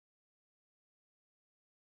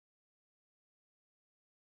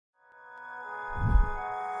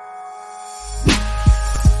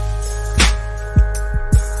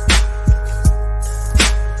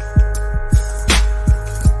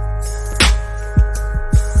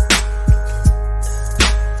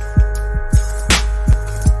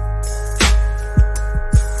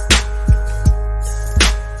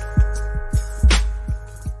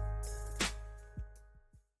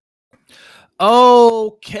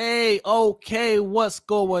Okay. What's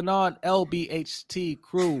going on, LBHT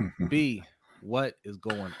crew? B, what is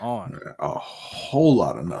going on? A whole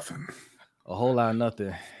lot of nothing. A whole lot of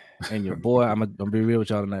nothing. And your boy, I'm gonna be real with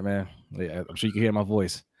y'all tonight, man. Yeah, I'm sure you can hear my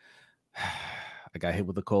voice. I got hit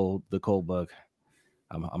with the cold bug.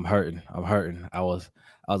 I'm hurting. I was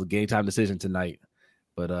a game time decision tonight,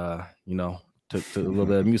 but took a little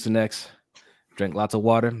bit of Mucinex, drank lots of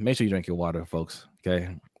water. Make sure you drink your water, folks.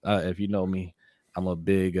 Okay, if you know me, I'm a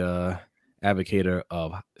big advocator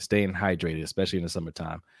of staying hydrated, especially in the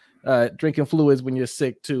summertime. Drinking fluids when you're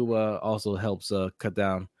sick too also helps cut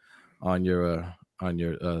down on your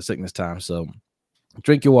sickness time. So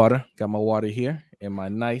drink your water. Got my water here in my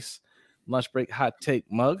nice lunch break hot take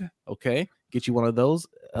mug. Okay, get you one of those.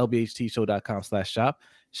 lbhtshow.com/shop.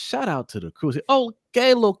 Shout out to the crew.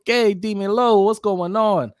 Okay, Demon Low, what's going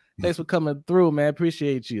on? Thanks for coming through, man.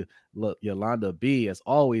 Appreciate you. Look, Yolanda B, as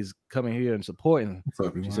always, coming here and supporting. What's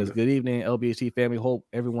up, she says, good evening, LBHT family. Hope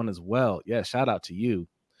everyone is well. Yeah, shout out to you.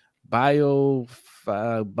 Bio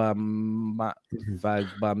Bamila.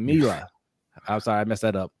 I'm sorry, I messed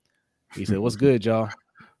that up. He said, what's good, y'all?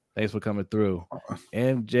 Thanks for coming through.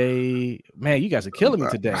 MJ, man, you guys are killing me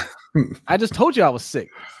today. I just told you I was sick.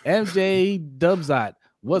 MJ Dubzot,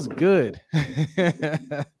 what's good?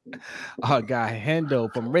 Our guy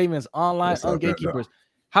Hendo from Ravens Online Gatekeepers.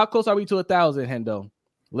 How close are we to 1,000, Hendo?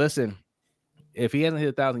 Listen, if he hasn't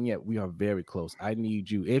hit 1,000 yet, we are very close. I need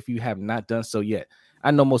you, if you have not done so yet.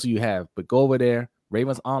 I know most of you have, but go over there,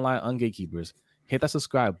 Ravens Online Gatekeepers, hit that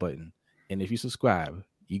subscribe button. And if you subscribe,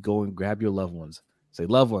 you go and grab your loved ones. Say,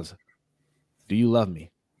 loved ones, do you love me?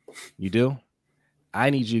 You do? I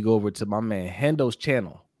need you to go over to my man Hendo's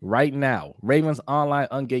channel right now. Ravens Online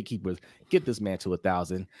Gatekeepers. Get this man to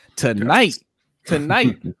 1,000 tonight.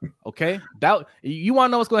 Tonight. Okay? You want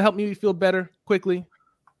to know what's going to help me feel better quickly?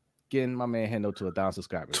 Getting my man Hendo to 1,000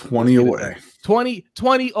 subscribers. 20 away. 20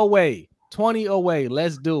 away. 20 away.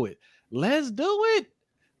 Let's do it.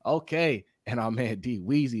 Okay. And our man D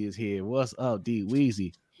Weezy is here. What's up, D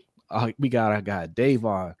Weezy? We got our guy Dave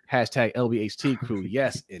on #LBHT crew.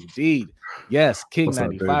 Yes, indeed. Yes, King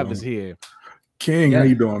 95 is here. King, how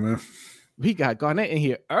you doing, man? We got Garnett in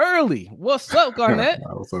here early. What's up, Garnett?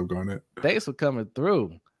 What's up, Garnett? Thanks for coming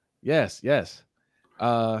through. Yes.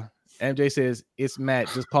 MJ says it's Matt.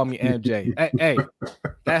 Just call me MJ. hey,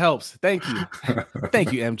 that helps. Thank you,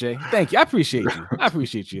 MJ. Thank you. I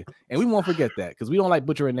appreciate you. And we won't forget that because we don't like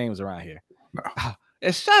butchering names around here. No.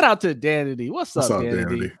 And shout out to Danity. What's up,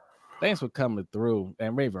 Danity? Thanks for coming through,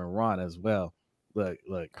 and Raven Ron as well. Look,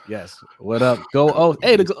 yes. What up? Go! Oh,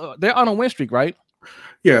 hey, they're on a win streak, right?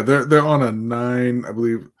 Yeah, they're on a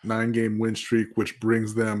 9-game win streak, which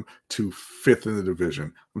brings them to 5th in the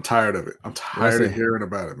division. I'm tired of it. I'm tired of hearing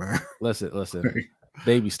about it, man. Listen.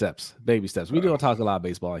 Baby steps. We don't talk a lot of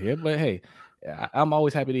baseball here, but hey, I'm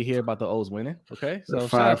always happy to hear about the O's winning. Okay, so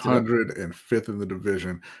 505th in the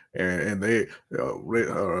division, and they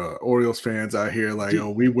Orioles fans out here like,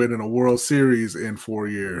 we win in a World Series in 4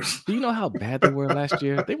 years. Do you know how bad they were last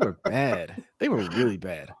year? They were bad. They were really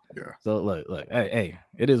bad. Yeah. So look, hey,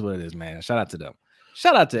 it is what it is, man. Shout out to them.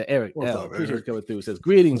 Shout out to Eric What's L. up, Appreciate Eric? you coming through. It says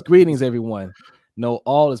greetings, everyone. No,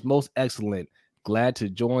 all is most excellent. Glad to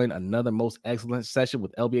join another most excellent session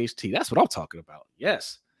with LBHT. That's what I'm talking about.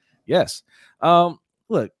 Yes.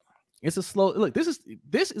 Look, it's a slow look. This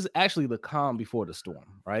is actually the calm before the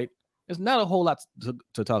storm, right? There's not a whole lot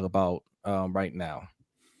to talk about right now.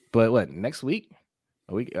 But what, next week,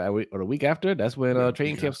 or the week after? That's when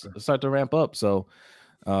training camps start to ramp up. So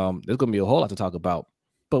there's gonna be a whole lot to talk about.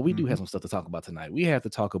 But we do have some stuff to talk about tonight. We have to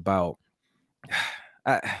talk about.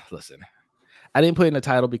 Listen, I didn't put in the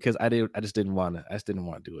title because I just didn't want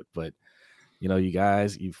to do it. But you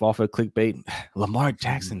guys, you fall for clickbait. Lamar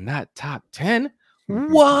Jackson not top 10.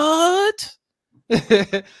 What?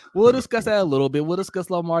 We'll discuss that a little bit. We'll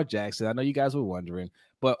discuss Lamar Jackson. I know you guys were wondering,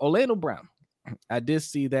 but Orlando Brown. I did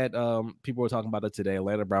see that people were talking about it today.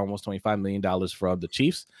 Orlando Brown wants $25 million from the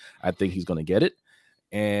Chiefs. I think he's going to get it.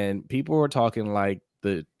 And people were talking like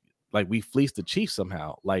we fleeced the Chiefs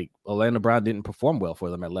somehow. Like Orlando Brown didn't perform well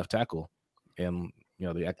for them at left tackle, and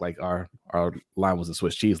they act like our line was a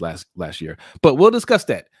Swiss cheese last year. But we'll discuss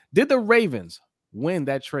that. Did the Ravens win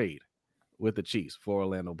that trade with the Chiefs for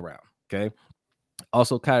Orlando Brown? Okay.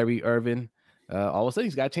 Also, Kyrie Irving. All of a sudden,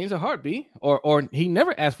 he's got to change their heart, B. Or he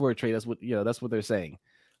never asked for a trade. That's what they're saying.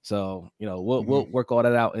 So we'll work all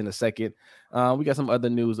that out in a second. We got some other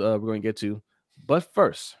news we're going to get to, but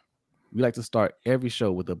first, we like to start every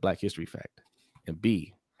show with a Black History fact, and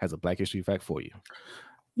B has a Black History fact for you.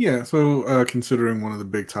 Yeah, so considering one of the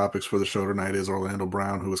big topics for the show tonight is Orlando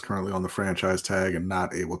Brown, who is currently on the franchise tag and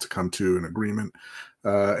not able to come to an agreement.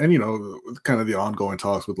 And, kind of the ongoing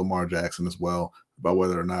talks with Lamar Jackson as well about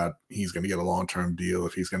whether or not he's going to get a long-term deal,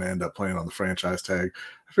 if he's going to end up playing on the franchise tag.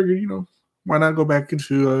 I figured, why not go back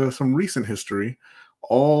into some recent history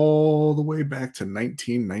all the way back to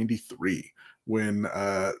 1993 when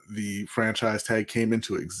the franchise tag came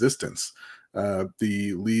into existence.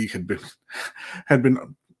 The league had been had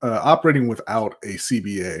been operating without a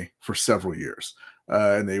CBA for several years.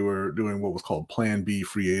 And they were doing what was called Plan B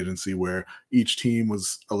free agency, where each team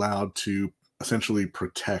was allowed to essentially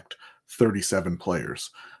protect 37 players.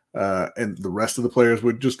 And the rest of the players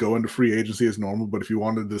would just go into free agency as normal. But if you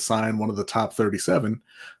wanted to sign one of the top 37,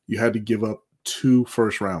 you had to give up 2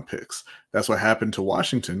 first-round picks. That's what happened to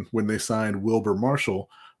Washington when they signed Wilber Marshall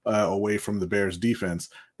away from the Bears defense.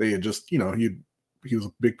 They had just, he was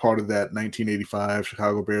a big part of that 1985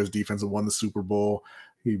 Chicago Bears defense that won the Super Bowl.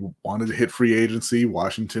 He wanted to hit free agency.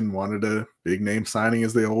 Washington wanted a big name signing,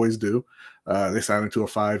 as they always do. They signed him to a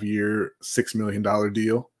 5-year, $6 million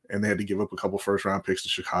deal, and they had to give up a couple first-round picks to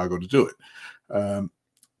Chicago to do it.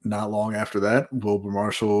 Not long after that, Wilber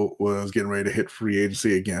Marshall was getting ready to hit free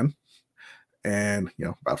agency again, and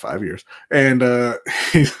about 5 years. And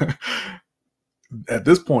at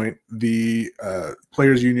this point, the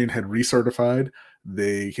Players Union had recertified.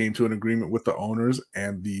 They came to an agreement with the owners,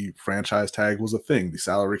 and the franchise tag was a thing. The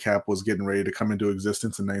salary cap was getting ready to come into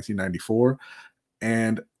existence in 1994,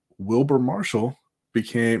 and Wilber Marshall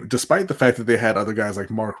became, despite the fact that they had other guys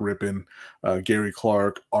like Mark Rippon, Gary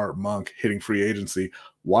Clark, Art Monk hitting free agency,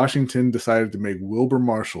 Washington decided to make Wilber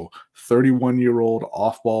Marshall, 31-year-old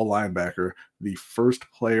off-ball linebacker, the first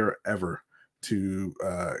player ever to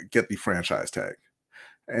get the franchise tag.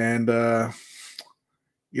 And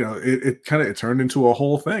it turned into a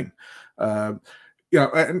whole thing. And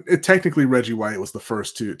technically Reggie White was the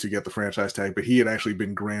first to get the franchise tag, but he had actually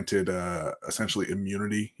been granted essentially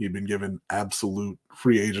immunity. He'd been given absolute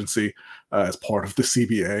free agency as part of the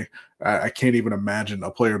CBA. I can't even imagine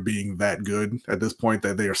a player being that good at this point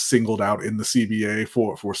that they are singled out in the CBA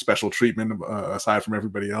for special treatment aside from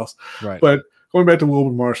everybody else. Right. But going back to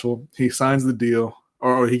Wilber Marshall, he signs the deal,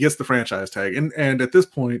 or he gets the franchise tag. And at this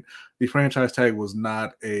point, the franchise tag was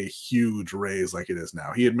not a huge raise like it is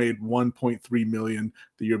now. He had made $1.3 million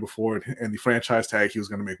the year before, and the franchise tag, he was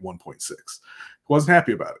going to make 1.6. He wasn't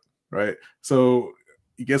happy about it, right? So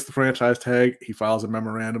he gets the franchise tag. He files a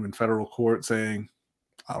memorandum in federal court saying,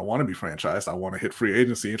 I don't want to be franchised. I want to hit free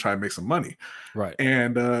agency and try and make some money. Right.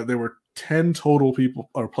 And there were 10 total people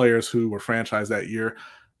or players who were franchised that year.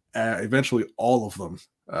 Eventually, all of them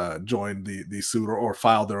joined the suit or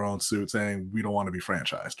filed their own suit saying we don't want to be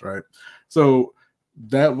franchised, right? So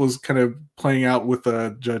that was kind of playing out with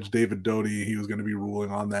Judge David Doty. He was going to be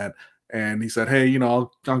ruling on that, and he said, "Hey,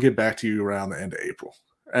 I'll get back to you around the end of April."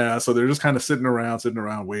 So they're just kind of sitting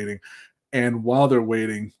around waiting, and while they're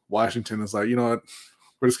waiting, Washington is like, "You know what?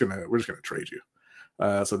 We're just gonna trade you."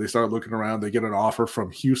 So they start looking around. They get an offer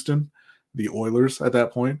from Houston, the Oilers at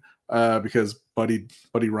that point. Because Buddy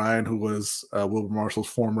Ryan, who was Wilber Marshall's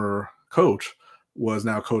former coach, was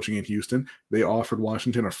now coaching in Houston. They offered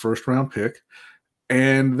Washington a first-round pick.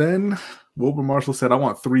 And then Wilber Marshall said, I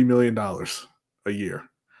want $3 million a year,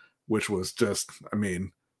 which was just,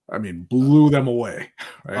 blew them away.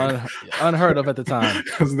 Right? Unheard of at the time.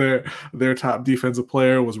 Because their top defensive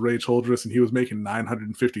player was Ray Childress, and he was making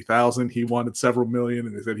 $950,000. He wanted several million,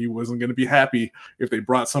 and they said he wasn't going to be happy if they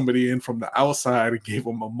brought somebody in from the outside and gave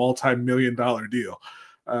him a multi-million-dollar deal.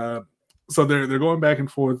 So they're going back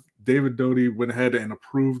and forth. David Doty went ahead and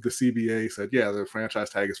approved the CBA. Said, "Yeah, the franchise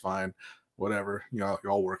tag is fine. Whatever,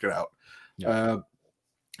 y'all work it out." Yeah.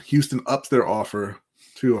 Houston ups their offer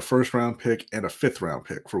to a first-round pick and a fifth-round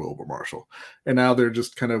pick for Wilber Marshall. And now they're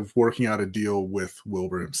just kind of working out a deal with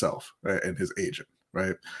Wilber himself, right, and his agent,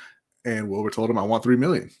 right? And Wilber told him, I want $3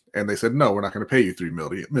 million. And they said, no, we're not going to pay you $3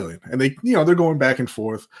 million. And they, they're going back and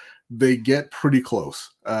forth. They get pretty close.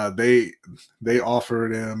 They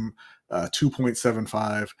offered him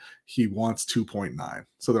 2.75. He wants 2.9.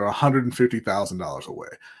 So they're $150,000 away.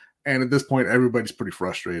 And at this point, everybody's pretty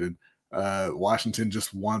frustrated. Washington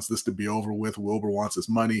just wants this to be over with. Wilber wants his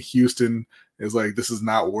money. Houston is like, this is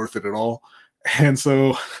not worth it at all. And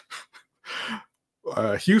so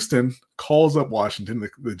Houston calls up Washington.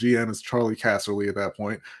 The GM is Charlie Casserly at that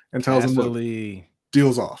point and tells him, look,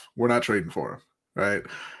 deal's off. We're not trading for him, right?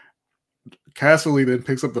 Casserly then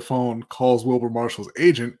picks up the phone, calls Wilber Marshall's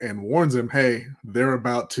agent and warns him, hey, they're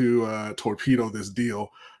about to torpedo this deal.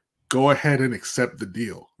 Go ahead and accept the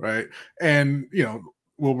deal, right? And,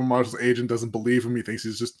 Wilber Marshall's agent doesn't believe him. He thinks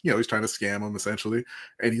he's just, he's trying to scam him essentially.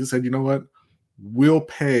 And he said, you know what?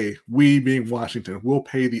 We being Washington, we'll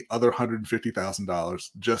pay the other $150,000.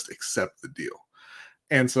 Just accept the deal.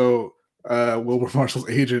 And so Wilber Marshall's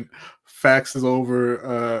agent faxes over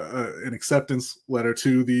an acceptance letter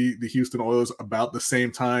to the Houston Oilers about the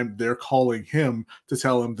same time they're calling him to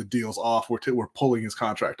tell him the deal's off. We're pulling his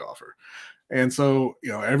contract offer. And so,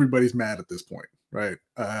 everybody's mad at this point, right?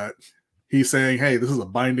 He's saying, hey, this is a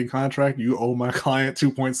binding contract. You owe my client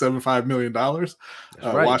 $2.75 million.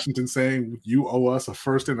 Right. Washington saying you owe us a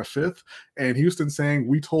first and a fifth. And Houston saying,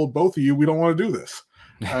 we told both of you we don't want to do this.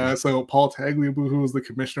 So Paul Tagliabue, who was the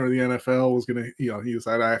commissioner of the NFL, was going to, he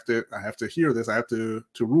decided I have to hear this. I have to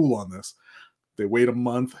rule on this. They wait a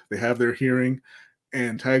month. They have their hearing.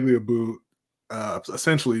 And Tagliabue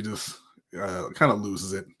essentially just kind of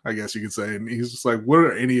loses it, I guess you could say. And he's just like, what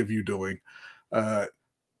are any of you doing?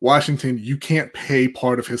 Washington, you can't pay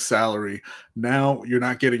part of his salary. Now you're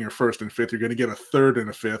not getting your first and fifth. You're going to get a third and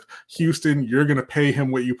a fifth. Houston, you're going to pay him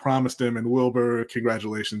what you promised him. And Wilber,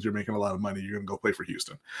 congratulations, you're making a lot of money. You're going to go play for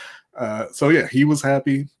Houston. So yeah, he was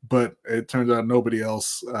happy, but it turns out nobody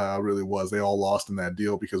else really was. They all lost in that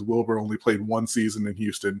deal because Wilber only played one season in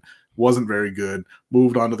Houston, wasn't very good,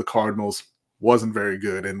 moved on to the Cardinals, wasn't very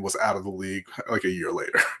good, and was out of the league like a year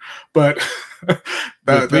later. But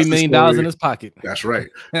that's $3 million in his pocket. That's right.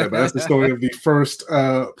 That's the story of the first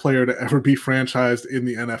player to ever be franchised in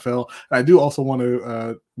the NFL. And I do also want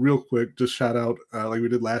to real quick just shout out, like we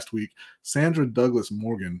did last week, Sandra Douglas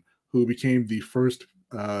Morgan, who became the first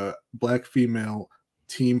Black female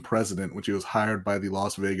team president when she was hired by the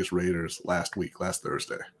Las Vegas Raiders last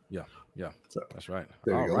Thursday. Yeah, so that's right.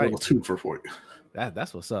 There you go. Right. A little twofer for you.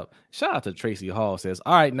 That's what's up. Shout out to Tracy Hall. Says,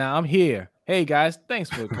 all right, now I'm here. Hey guys, thanks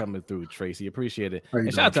for coming through, Tracy. Appreciate it.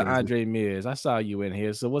 And shout out to Andre Mears. I saw you in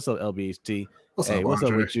here. So what's up, LBHT? What's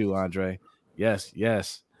up with you, Andre? Yes.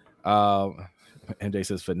 MJ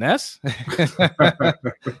says finesse.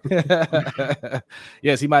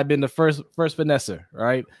 Yes, he might have been the first finesser,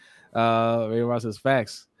 right? Ray Ross says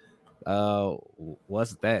facts.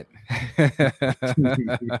 What's that?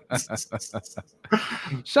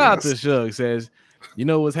 Shout out to Shug. Says, you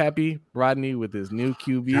know what's happy? Rodney with his new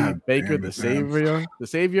QB, God Baker, the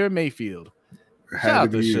savior Mayfield. Shout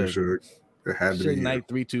out to Shug. It had to be Knight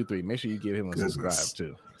 323. Make sure you give him a subscribe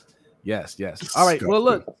too. Yes. All right. Well,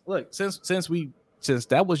 look. Since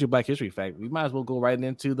that was your Black History fact, we might as well go right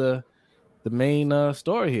into the main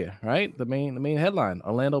story here, right? The main headline.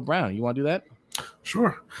 Orlando Brown. You want to do that?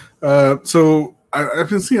 Sure. So I've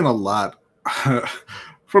been seeing a lot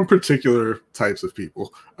from particular types of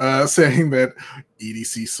people saying that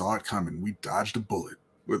EDC saw it coming. We dodged a bullet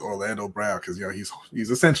with Orlando Brown because he's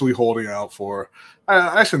essentially holding out for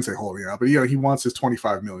I shouldn't say holding out, but he wants his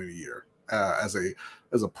 $25 million a year as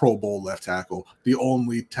a Pro Bowl left tackle, the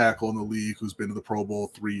only tackle in the league who's been to the Pro Bowl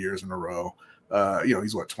 3 years in a row.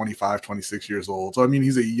 He's 25, 26 years old. So I mean,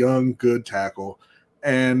 he's a young, good tackle,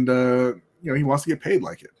 and he wants to get paid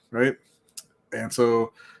like it, right? And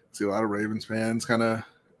so I see a lot of Ravens fans kind of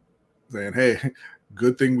saying, hey,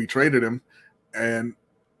 good thing we traded him. And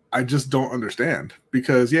I just don't understand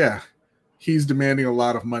because, he's demanding a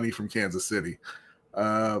lot of money from Kansas City.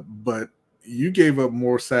 But you gave up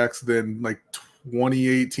more sacks than like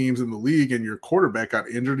 28 teams in the league, and your quarterback got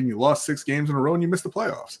injured and you lost 6 games in a row and you missed the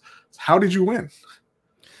playoffs. How did you win?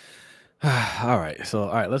 All right,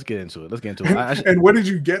 let's get into it. And what did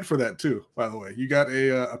you get for that too? By the way, you got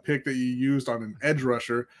a pick that you used on an edge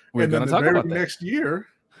rusher, and then the very next year,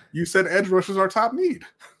 you said edge rushers are top need.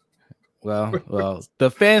 Well,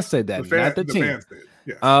 the fans said that, not the team. Fans did.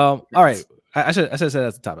 Yes. All right, I should have said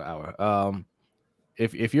at the top of the hour.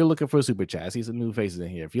 If you're looking for a super chat, I see some new faces in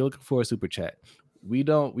here. If you're looking for a super chat, we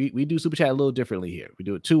do super chat a little differently here. We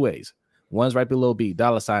do it 2 ways. One's right below B, $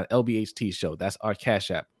 LBHT show. That's our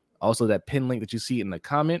Cash App. Also, that pin link that you see in the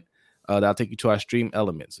comment, that'll take you to our stream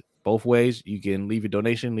elements. Both ways, you can leave your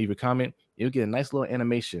donation, leave your comment. You'll get a nice little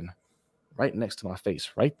animation right next to my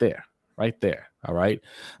face, right there. All right.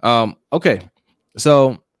 Okay.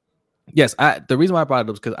 So, yes, the reason why I brought it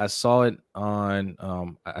up is because I saw it on.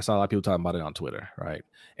 I saw a lot of people talking about it on Twitter, right?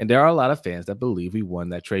 And there are a lot of fans that believe we won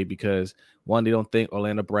that trade because one, they don't think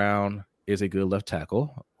Orlando Brown is a good left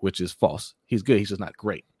tackle, which is false. He's good. He's just not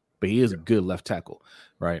great. But he is a good left tackle,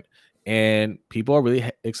 right? And people are really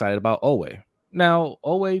excited about Owe. Now,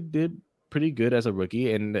 Owe did pretty good as a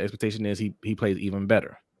rookie, and the expectation is he plays even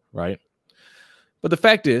better, right? But the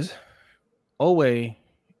fact is, Owe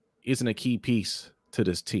isn't a key piece to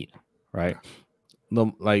this team, right?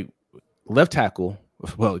 Like left tackle,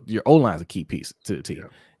 well, your O-line is a key piece to the team. Yeah.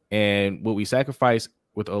 And what we sacrificed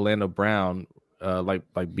with Orlando Brown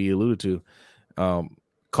like B alluded to,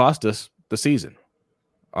 cost us the season.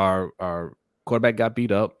 Our quarterback got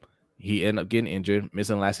beat up. He ended up getting injured,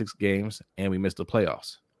 missing the last 6 games, and we missed the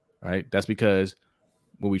playoffs. Right? That's because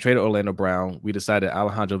when we traded Orlando Brown, we decided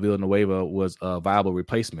Alejandro Villanueva was a viable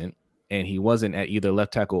replacement, and he wasn't at either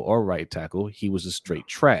left tackle or right tackle. He was just straight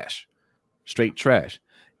trash.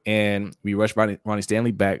 And we rushed Ronnie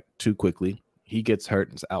Stanley back too quickly. He gets hurt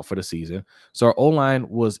and is out for the season. So our O-line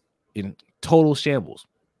was in total shambles.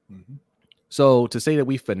 Mm-hmm. So to say that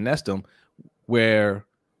we finessed them, where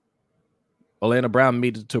Orlando Brown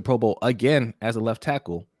made it to a Pro Bowl again as a left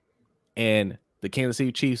tackle, and the Kansas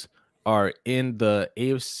City Chiefs are in the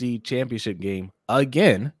AFC Championship game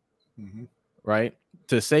again, mm-hmm. right?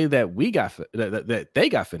 To say that we got that they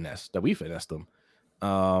got finessed, that we finessed them,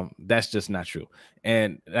 that's just not true.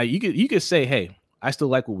 And you could say, hey, I still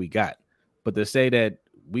like what we got, but to say that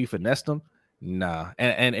we finessed them, nah.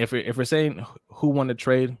 And if we're saying who won the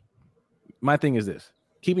trade, my thing is this: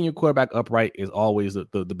 keeping your quarterback upright is always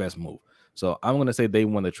the best move. So I'm going to say they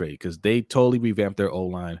won the trade because they totally revamped their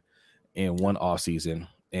O-line in one offseason.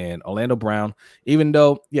 And Orlando Brown, even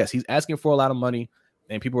though, yes, he's asking for a lot of money,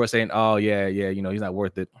 and people are saying, oh, yeah, you know, he's not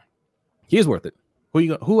worth it. He is worth it.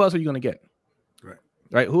 Who else are you going to get?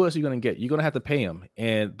 Right? Who else are you going to get? You're going to have to pay him.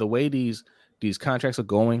 And the way these contracts are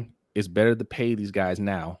going, it's better to pay these guys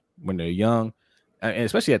now when they're young, and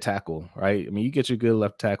especially at tackle, right? I mean, you get your good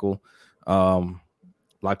left tackle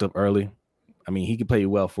locked up early. I mean, he can play you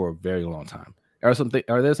well for a very long time. Are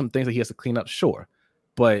there some things that he has to clean up? Sure.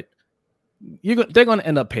 But they're going to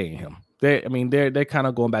end up paying him. They're kind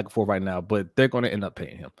of going back and forth right now, but they're going to end up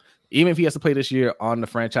paying him. Even if he has to play this year on the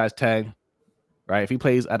franchise tag, right? If he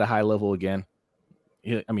plays at a high level again,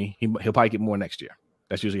 he'll probably get more next year.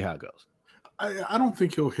 That's usually how it goes. I don't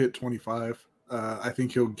think he'll hit 25. I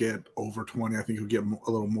think he'll get over 20. I think he'll get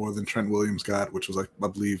a little more than Trent Williams got, which was I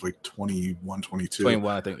believe 21, 22.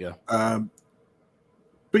 21, I think, yeah.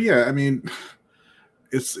 But yeah, I mean,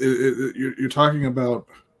 you're talking about,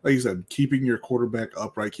 like you said, keeping your quarterback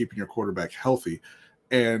upright, keeping your quarterback healthy,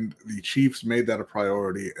 and the Chiefs made that a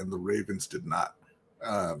priority, and the Ravens did not.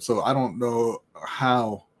 So I don't know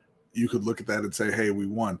how you could look at that and say, "Hey, we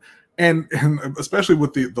won," and especially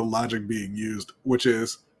with the logic being used, which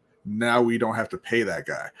is now we don't have to pay that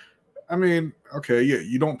guy. I mean, okay, yeah,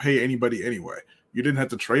 you don't pay anybody anyway. You didn't have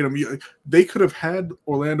to trade him. They could have had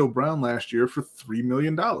Orlando Brown last year for $3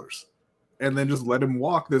 million and then just let him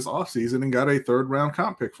walk this offseason and got a 3rd-round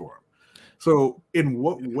comp pick for him. So in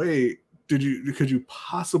what way could you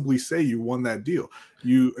possibly say you won that deal?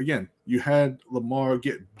 You had Lamar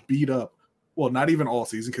get beat up. Well, not even all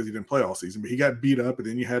season because he didn't play all season, but he got beat up, and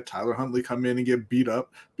then you had Tyler Huntley come in and get beat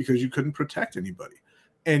up because you couldn't protect anybody.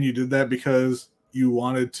 And you did that because you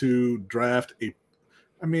wanted to draft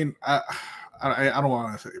I don't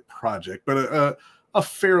want to say a project, but a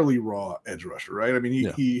fairly raw edge rusher, right? I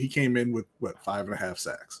mean, he came in with 5.5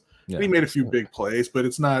 sacks. Yeah. And he made a few big plays, but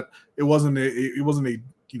it wasn't a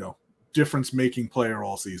difference making player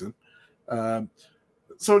all season.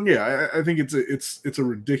 So yeah, I think it's a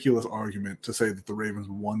ridiculous argument to say that the Ravens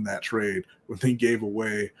won that trade when they gave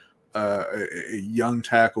away a young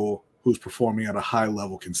tackle who's performing at a high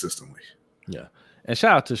level consistently. Yeah, and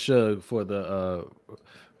shout out to Shug for the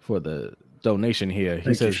donation here.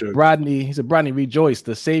 He says, Brodney, rejoice,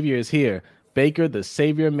 the Savior is here. Baker, the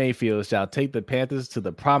Savior Mayfield, shall take the Panthers to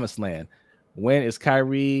the promised land. When is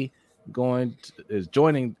Kyrie going to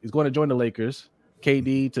join the Lakers?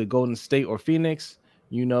 KD to Golden State or Phoenix?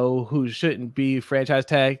 You know who shouldn't be franchise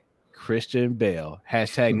tag? Christian Bale.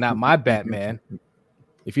 # not my Batman.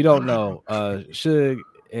 If you don't know, Shug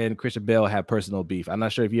and Christian Bale have personal beef. I'm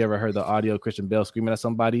not sure if you ever heard the audio of Christian Bale screaming at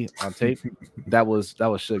somebody on tape. That was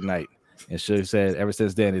Suge Knight. And Suge said ever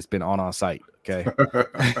since then it's been on site. Okay.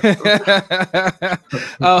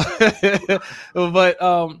 But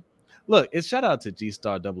look, it's shout out to G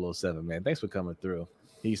Star 007, man. Thanks for coming through.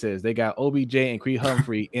 He says they got OBJ and Creed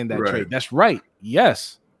Humphrey in that trade. That's right.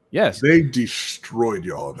 Yes. They destroyed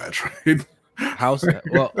y'all in that trade. House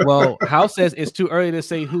says it's too early to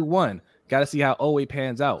say who won. Got to see how Owe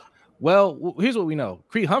pans out. Well, here's what we know.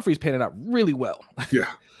 Creed Humphrey's panning out really well. Yeah.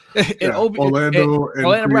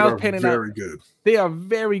 Orlando Brown's panning out very good. They are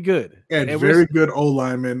very good. And very good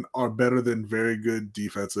O-linemen are better than very good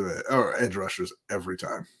defensive or edge rushers every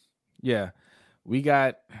time. Yeah. We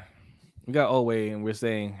got Owe, and we're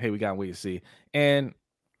saying, hey, we got to wait and see. And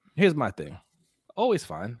here's my thing. Always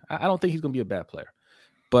fine. I don't think he's going to be a bad player.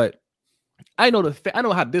 But I know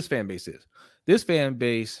how this fan base is. This fan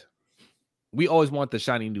base, we always want the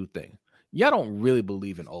shiny new thing. Y'all don't really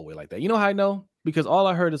believe in Owe like that. You know how I know? Because all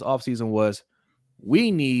I heard this offseason was we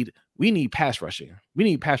need we need pass rushing. We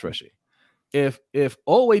need pass rushing. If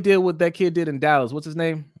Olway did what that kid did in Dallas, what's his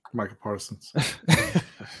name? Micah Parsons.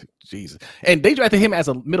 Jesus. And they drafted him as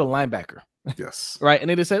a middle linebacker. Yes. Right. And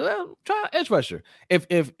they just said, well, try edge rusher. If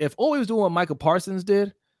Olway was doing what Micah Parsons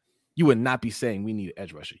did, you would not be saying we need an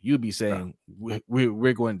edge rusher. You'd be saying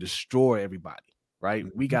we're going to destroy everybody. Right.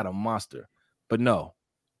 We got a monster. But no,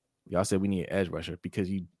 y'all said we need an edge rusher because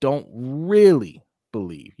you don't really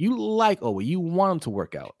believe. You like Olway. You want him to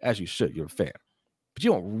work out, as you should. You're a fan. But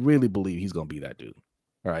you don't really believe he's going to be that dude.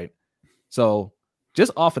 All right. So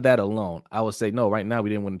just off of that alone, I would say, no, right now we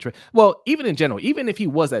didn't win the trade. Well, even in general, even if he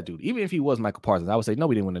was that dude, even if he was Michael Parsons, I would say, no,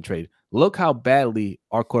 we didn't win the trade. Look how badly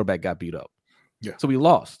our quarterback got beat up. Yeah. So we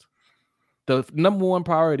lost. The number one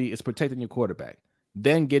priority is protecting your quarterback,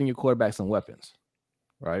 then getting your quarterback some weapons,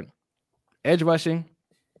 right? Edge rushing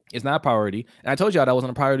is not a priority. And I told y'all that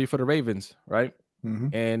wasn't a priority for the Ravens, right?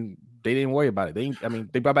 Mm-hmm. And they didn't worry about it.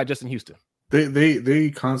 They brought back Justin Houston. They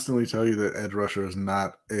constantly tell you that edge rusher is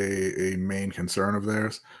not a main concern of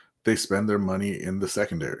theirs. They spend their money in the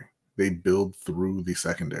secondary. They build through the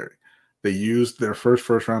secondary. They used their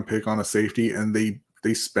first round pick on a safety, and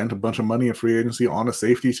they spent a bunch of money in free agency on a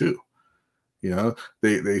safety too. You know,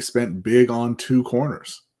 they spent big on 2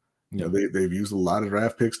 corners. You know, they've used a lot of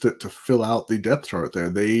draft picks to fill out the depth chart there.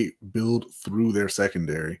 They build through their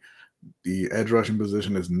secondary. The edge rushing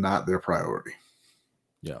position is not their priority.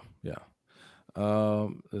 Yeah.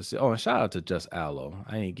 Let's see. Oh, and shout out to Just Allo.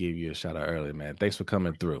 I didn't give you a shout out earlier, man. Thanks for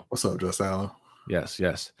coming through. What's up, Just Allo?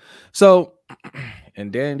 Yes. So,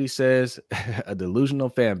 and Dandy says a delusional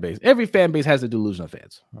fan base. Every fan base has a delusional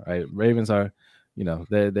fans, right? Ravens are,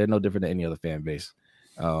 they're no different than any other fan base.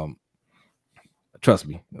 Trust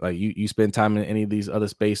me, like you spend time in any of these other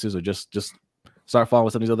spaces, or just start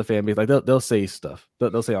following some of these other fan bases. Like they'll say stuff.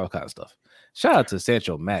 They'll say all kinds of stuff. Shout out to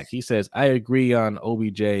Sancho Mack. He says, I agree on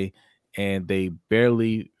OBJ, and they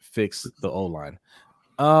barely fixed the O-line.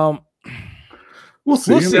 We'll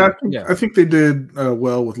see. I think they did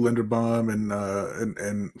well with Linderbaum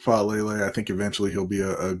and Faalele. I think eventually he'll be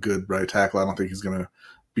a good right tackle. I don't think he's going to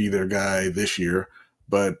be their guy this year,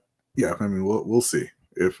 but yeah, I mean, we'll see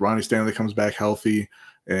if Ronnie Stanley comes back healthy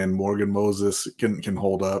and Morgan Moses can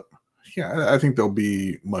hold up. Yeah, I think they'll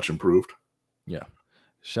be much improved. Yeah.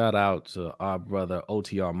 Shout out to our brother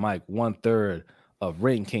OTR Mike, 1/3 of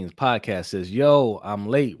Ring Kings podcast, says, yo, I'm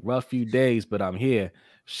late, rough few days, but I'm here.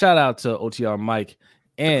 Shout out to OTR Mike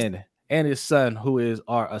and his son, who is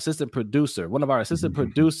our assistant producer, one of our assistant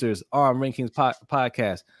producers on Ring Kings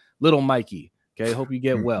podcast, little Mikey. Okay, hope you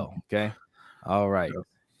get well. Okay, all right.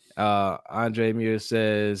 Andre Muir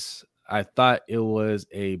says, I thought it was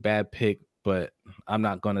a bad pick, but I'm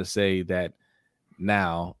not going to say that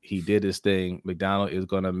now. He did his thing. McDonald is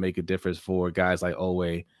going to make a difference for guys like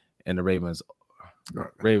Olway and the Ravens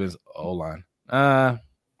O-line. I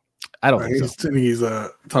don't think so. He's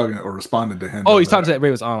talking or responding to him. Oh, he's talking to that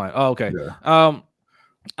Ravens online. Oh, okay. Yeah. I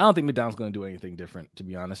don't think McDonald's going to do anything different, to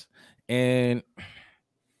be honest. And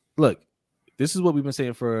look, this is what we've been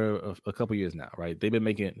saying for a couple years now, right? They've been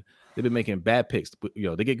making bad picks. But,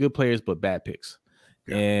 they get good players, but bad picks.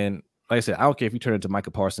 Yeah. And like I said, I don't care if you turn into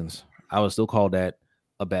Micah Parsons. I would still call that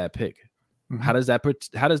a bad pick. Mm-hmm. How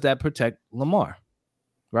does that protect Lamar,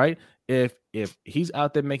 right? If he's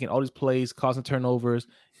out there making all these plays, causing turnovers,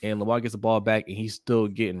 and Lamar gets the ball back and he's still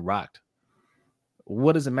getting rocked,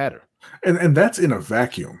 what does it matter? And that's in a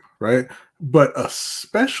vacuum, right? But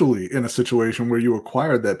especially in a situation where you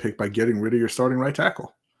acquired that pick by getting rid of your starting right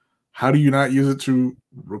tackle. How do you not use it to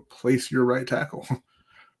replace your right tackle?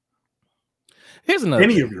 Here's another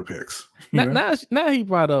any thing. Of your picks. Now he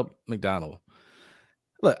brought up McDonald.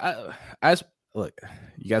 Look, look,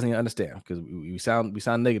 you guys need to understand, because we sound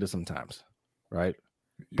negative sometimes, right?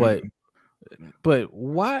 Yeah. But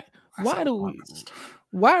why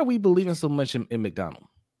are we believing so much in McDonald?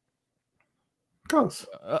 Because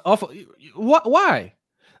why?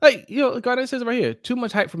 Like, Garnett says right here, too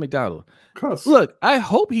much hype for McDonald. Look, I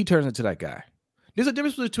hope he turns into that guy. There's a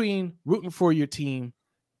difference between rooting for your team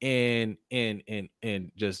and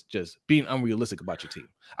just being unrealistic about your team.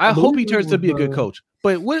 I hope he turns to be a good coach.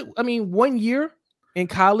 But 1 year in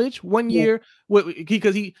college, 1 year,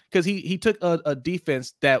 because he took a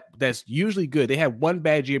defense that's usually good. They had one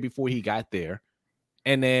bad year before he got there,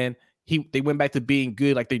 and then they went back to being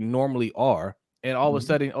good like they normally are, and all of a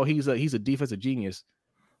sudden, he's a defensive genius.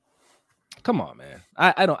 Come on, man.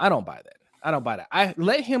 I don't buy that. I don't buy that. I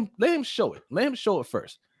let him show it. Let him show it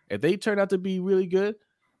first. If they turn out to be really good,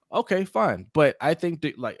 okay, fine. But I think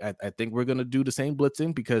that, I think we're gonna do the same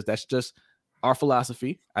blitzing, because that's just our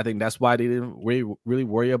philosophy. I think that's why they didn't really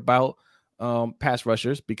worry about pass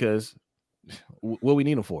rushers, because what we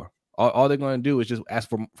need them for? All they're going to do is just ask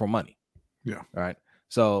for money. Yeah. All right.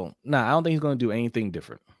 So I don't think he's going to do anything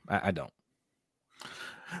different. I don't.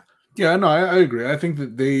 Yeah, no, I agree. I think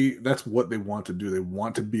that that's what they want to do. They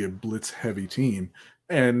want to be a blitz heavy team.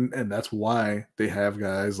 And that's why they have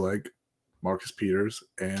guys like Marcus Peters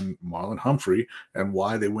and Marlon Humphrey, and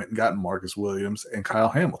why they went and got Marcus Williams and Kyle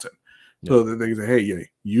Hamilton. Yeah. So that they can say, hey, yeah,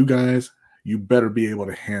 you guys, you better be able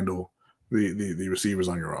to handle the receivers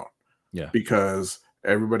on your own. Yeah. Because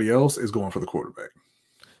everybody else is going for the quarterback.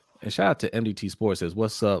 And shout out to MDT Sports says,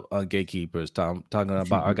 what's up, Gatekeepers? Talking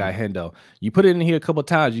about our guy Hendo. You put it in here a couple of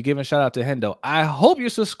times. You giving shout out to Hendo. I hope you're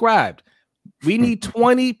subscribed. We need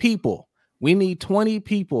 20 people. We need 20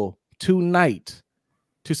 people tonight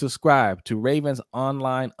to subscribe to Ravens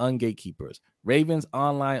Online Ungatekeepers. Ravens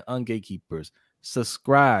Online Ungatekeepers.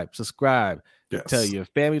 Subscribe. Yes. Tell your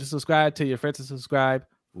family to subscribe. Tell your friends to subscribe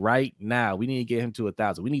right now. We need to get him to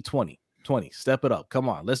 1,000. We need 20. 20. Step it up. Come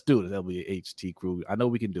on. Let's do it. WHT crew. I know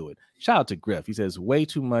we can do it. Shout out to Griff. He says way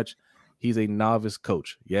too much. He's a novice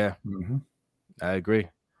coach. Yeah. Mm-hmm. I agree.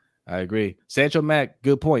 Sancho Mack,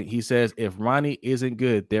 good point. He says if Ronnie isn't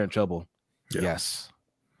good, they're in trouble. Yeah.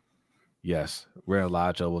 Yes. We're in a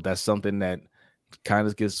lot of trouble. That's something that kind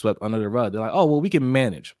of gets swept under the rug. They're like, oh, well, we can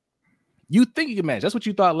manage. You think you can manage. That's what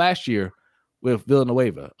you thought last year with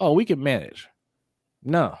Villanueva. Oh, we can manage.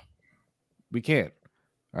 No, we can't.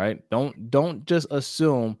 All right. Don't just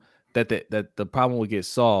assume that the problem will get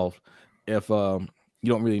solved if you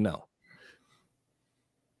don't really know.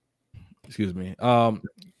 Excuse me.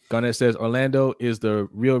 Garnett says Orlando is the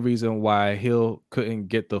real reason why Hill couldn't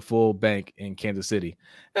get the full bank in Kansas City.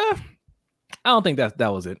 I don't think that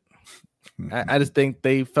was it. I just think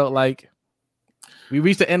they felt like we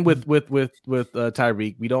reached the end with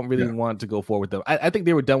Tyreek. We don't really want to go forward with them. I think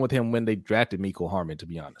they were done with him when they drafted Mecole Hardman, to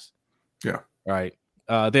be honest. Yeah. All right.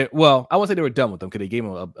 I won't say they were done with him because they gave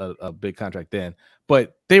him a big contract then,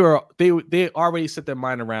 but they already set their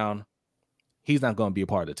mind around he's not going to be a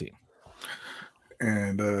part of the team.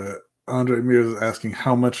 And Andre Mears is asking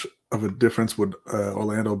how much of a difference would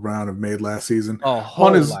Orlando Brown have made last season? A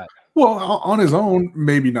whole lot. Well, on his own,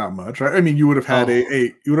 maybe not much, right? I mean, you would have had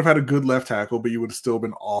you would have had a good left tackle, but you would have still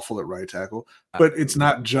been awful at right tackle. But it's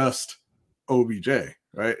not just OBJ,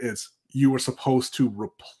 right? It's you were supposed to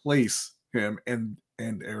replace him, and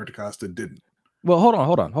Eric DeCosta didn't. Well, hold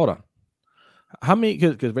on. How many?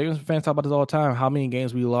 Because Ravens fans talk about this all the time. How many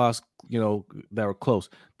games we lost? That were close.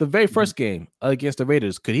 The very first game against the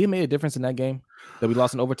Raiders, could he have made a difference in that game that we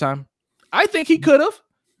lost in overtime? I think he could have.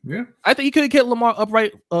 Yeah, I think he could have kept Lamar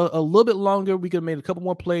upright a little bit longer. We could have made a couple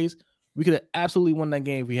more plays. We could have absolutely won that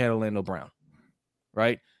game if we had Orlando Brown.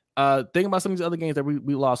 Right? Think about some of these other games that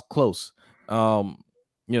we lost close. The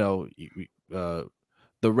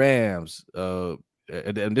Rams.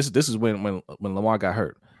 And this is when Lamar got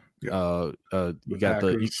hurt. You got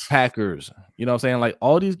the Packers. You know what I'm saying? Like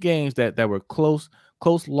all these games that were close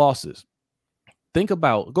losses.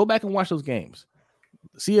 Go back and watch those games.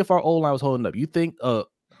 See if our O-line was holding up. You think a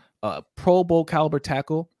Pro Bowl caliber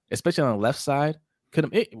tackle, especially on the left side,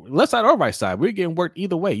 left side or right side, we're getting worked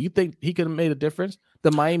either way. You think he could have made a difference?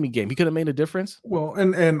 The Miami game, he could have made a difference. Well,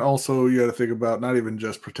 and also you got to think about not even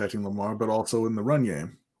just protecting Lamar, but also in the run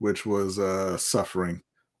game, which was suffering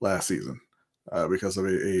last season because of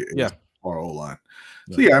our O-line.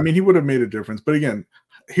 So I mean, he would have made a difference. But again,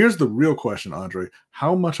 here's the real question, Andre: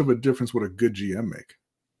 how much of a difference would a good GM make?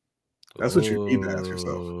 That's what you need to ask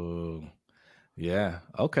yourself. Yeah.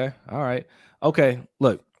 Okay. All right. Okay.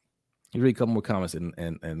 Look, you read a couple more comments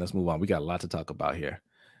and let's move on. We got a lot to talk about here.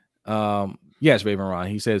 Yes, Raven Ron.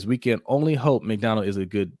 He says we can only hope McDonald is a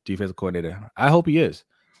good defensive coordinator. I hope he is,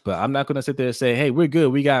 but I'm not going to sit there and say, "Hey, we're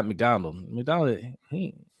good. We got McDonald." McDonald,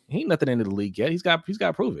 he ain't nothing into the league yet. He's got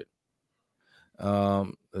to prove it.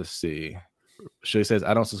 Let's see. Sugar says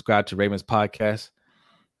I don't subscribe to Ravens podcast.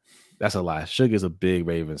 That's a lie. Sugar's a big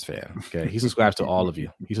Ravens fan. Okay, he subscribes to all of you.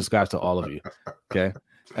 Okay.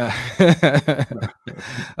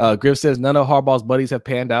 Griff says none of Harbaugh's buddies have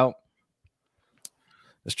panned out.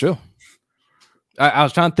 It's true. I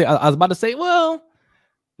was trying to think. I was about to say, well,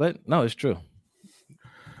 but no, it's true.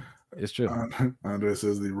 It's true. Andre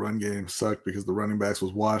says the run game sucked because the running backs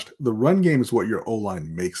was washed. The run game is what your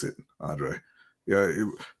O-line makes it, Andre. Yeah,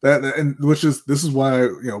 this is why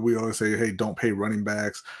we always say, hey, don't pay running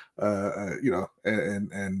backs.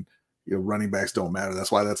 And running backs don't matter.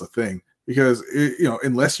 That's why that's a thing. Because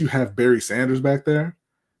unless you have Barry Sanders back there,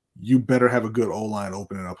 you better have a good O-line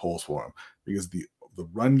opening up holes for him. Because the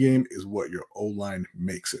run game is what your O-line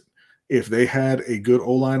makes it. If they had a good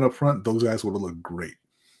O-line up front, those guys would have looked great.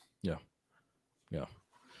 Yeah.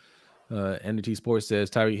 NDT Sports says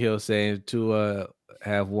Tyreek Hill saying to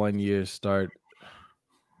have 1 year start.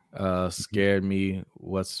 Scared me.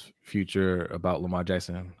 What's future about Lamar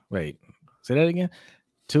Jackson? Wait, say that again.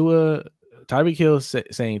 Tyreek Hill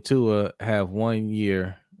saying Tua have 1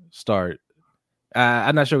 year start.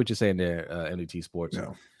 I'm not sure what you're saying there, MDT Sports.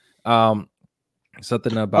 No.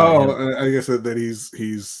 Something about him. I guess that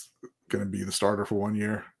he's going to be the starter for 1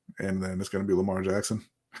 year, and then it's going to be Lamar Jackson.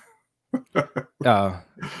 Is that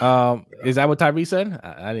what Tyreek said?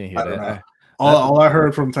 I didn't hear that. All I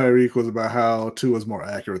heard from Tyreek was about how Tua's more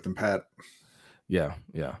accurate than Pat. Yeah.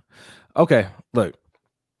 Okay, look.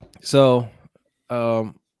 So,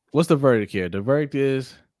 what's the verdict here? The verdict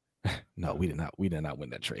is no, we did not win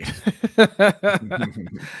that trade.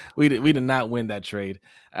 we did not win that trade.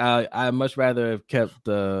 I much rather have kept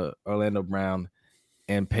the Orlando Brown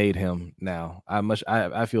and paid him now.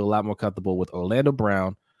 I feel a lot more comfortable with Orlando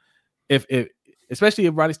Brown. If especially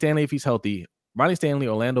if Ronnie Stanley, if he's healthy, Ronnie Stanley,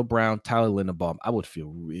 Orlando Brown, Tyler Linderbaum, I would feel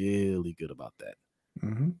really good about that.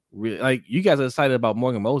 Mm-hmm. Really, like you guys are excited about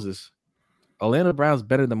Morgan Moses. Orlando Brown's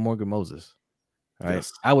better than Morgan Moses. Right?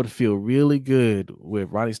 Yes. I would feel really good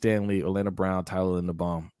with Ronnie Stanley, Orlando Brown, Tyler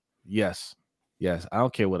Linderbaum. Yes. I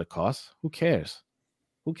don't care what it costs. Who cares?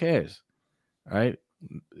 All right.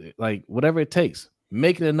 Like whatever it takes.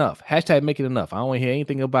 Make it enough. # make it enough. I don't want to hear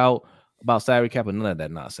anything about salary cap and none of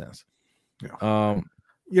that nonsense. Yeah.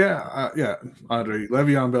 Andre,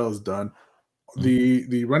 Le'Veon Bell is done.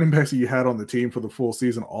 The running backs that you had on the team for the full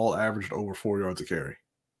season all averaged over 4 yards a carry.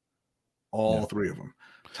 All three of them.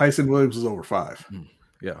 Tyson Williams was over 5.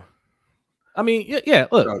 Yeah. I mean, yeah.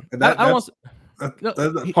 Look, part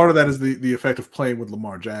of that is the effect of playing with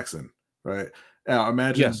Lamar Jackson, right? Now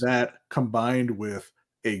imagine that combined with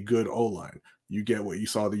a good O-line. You get what you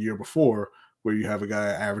saw the year before, where you have a guy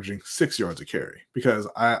averaging 6 yards a carry. Because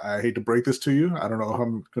I hate to break this to you. I don't know if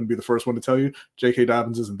I'm going to be the first one to tell you. J.K.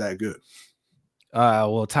 Dobbins isn't that good.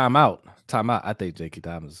 Well, time out. I think J.K.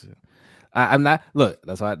 Dobbins. I'm not. Look,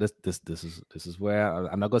 that's why this is where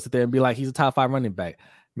I'm not going to sit there and be like he's a top 5 running back.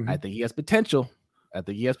 Mm-hmm. I think he has potential. I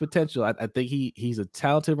think he's a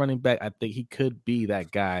talented running back. I think he could be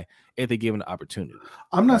that guy if they give him the opportunity.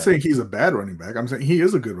 I'm not saying he's a bad running back. I'm saying he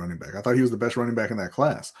is a good running back. I thought he was the best running back in that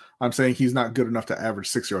class. I'm saying he's not good enough to average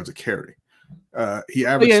 6 yards a carry. He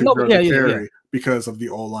averaged 6 yards a carry because of the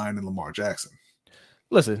O-line and Lamar Jackson.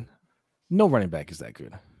 Listen, no running back is that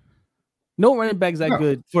good. No running back is that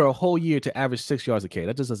good for a whole year to average 6 yards a carry.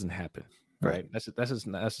 That just doesn't happen, right? That's just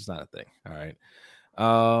not a thing. All right.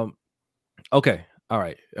 Okay. All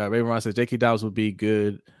right. Raven Ron says J.K. Dobbins would be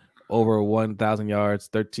good over 1,000 yards,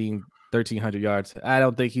 1,300 yards. I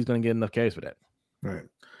don't think he's going to get enough carries for that. Right.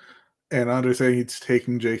 And Andre saying he's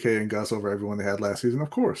taking J.K. and Gus over everyone they had last season. Of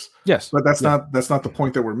course. Yes. But that's not the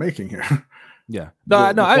point that we're making here. Yeah.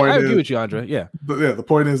 I agree with you, Andre. Yeah. But the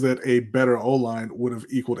point is that a better O-line would have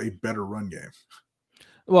equaled a better run game.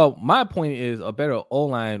 Well, my point is a better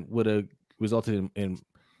O-line would have resulted in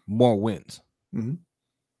more wins. Mm-hmm.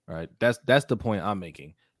 All right. That's the point I'm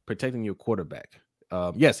making. Protecting your quarterback.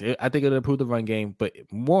 Yes, I think it would improve the run game, but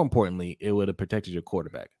more importantly, it would have protected your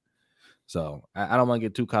quarterback. So I don't want to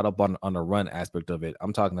get too caught up on the run aspect of it.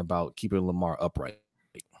 I'm talking about keeping Lamar upright.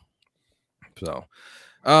 So,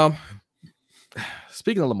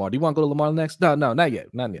 speaking of Lamar, do you want to go to Lamar next? No, not yet.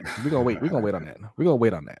 We're gonna wait. We're gonna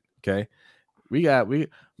wait on that. Okay. We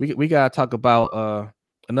gotta talk about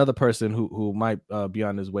another person who might be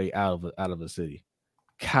on his way out of the city.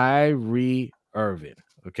 Kyrie Irving.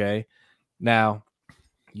 Okay. Now,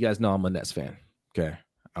 you guys know I'm a Nets fan. Okay.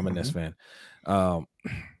 I'm a Nets fan.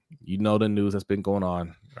 You know the news that's been going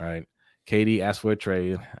on, right? KD asked for a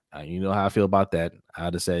trade. You know how I feel about that.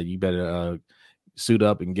 I'd have said you better suit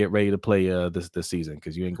up and get ready to play this season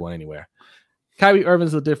because you ain't going anywhere. Kyrie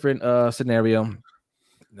Irving's a different scenario.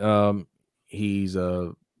 He's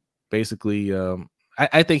basically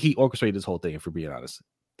I think he orchestrated this whole thing, for being honest.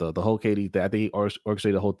 The whole KD thing, I think he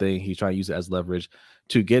orchestrated the whole thing. He's trying to use it as leverage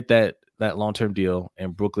to get that long-term deal.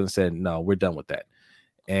 And Brooklyn said, no, we're done with that.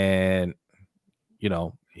 And, you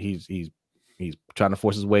know, he's trying to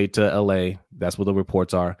force his way to LA. That's what the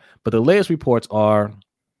reports are. But the latest reports are,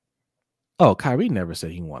 Kyrie never said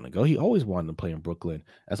he wanted to go. He always wanted to play in Brooklyn.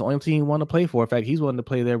 That's the only team he wanted to play for. In fact, he's wanting to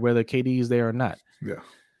play there whether KD is there or not. Yeah.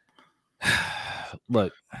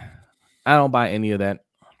 Look, I don't buy any of that.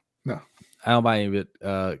 No. I don't buy any of it.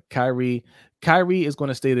 Kyrie is going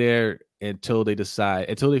to stay there until they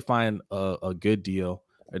find a good deal,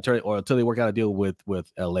 until they work out a deal with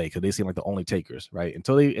LA, because they seem like the only takers, right?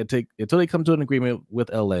 Until they come to an agreement with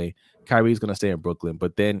LA, Kyrie's going to stay in Brooklyn,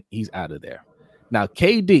 but then he's out of there. Now,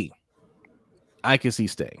 KD, I can see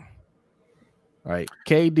staying. All right,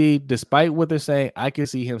 KD, despite what they're saying, I can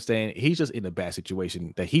see him staying. He's just in a bad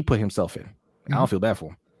situation that he put himself in. I don't feel bad for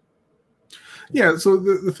him. Yeah, so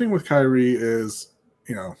the thing with Kyrie is,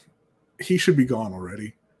 he should be gone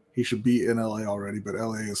already. He should be in LA already, but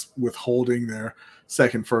LA is withholding their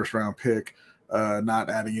second first round pick, not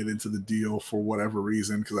adding it into the deal for whatever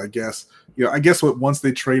reason. Because I guess once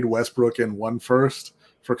they trade Westbrook and one first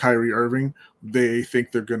for Kyrie Irving, they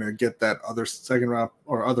think they're going to get that other second round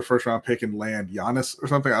or other first round pick and land Giannis or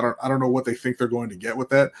something. I don't know what they think they're going to get with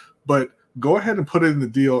that, but go ahead and put it in the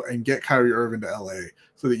deal and get Kyrie Irving to LA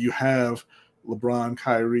so that you have LeBron,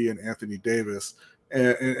 Kyrie, and Anthony Davis,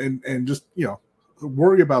 and just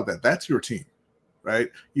worry about that. That's your team,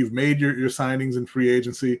 right? You've made your signings in free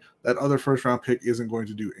agency. That other first round pick isn't going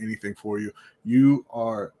to do anything for you. You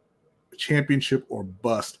are championship or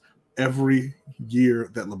bust every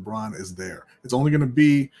year that LeBron is there. It's only going to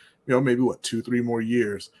be, maybe 2-3 more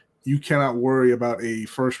years. You cannot worry about a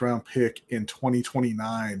first round pick in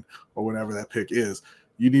 2029 or whenever that pick is.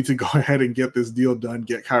 You need to go ahead and get this deal done,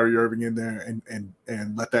 get Kyrie Irving in there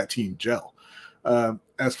and let that team gel.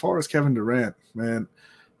 As far as Kevin Durant, man,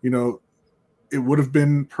 it would have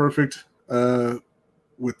been perfect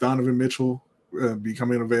with Donovan Mitchell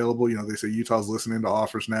becoming available. They say Utah's listening to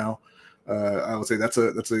offers now. I would say that's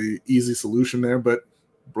a easy solution there, but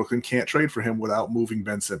Brooklyn can't trade for him without moving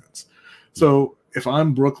Ben Simmons. So if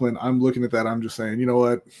I'm Brooklyn, I'm looking at that. I'm just saying, you know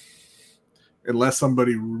what? Unless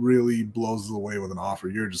somebody really blows it away with an offer,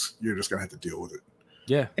 you're just gonna have to deal with it.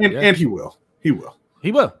 Yeah, and he will.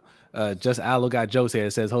 Just Allo got jokes here.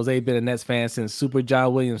 It says Jose been a Nets fan since Super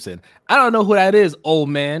John Williamson. I don't know who that is, old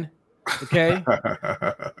man. Okay.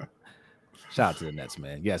 Shout out to the Nets,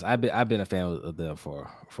 man. Yes, I've been a fan of them for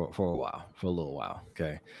a while, for a little while.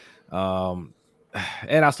 Okay.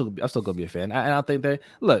 And I'm still gonna be a fan. I don't think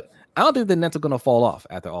I don't think the Nets are gonna fall off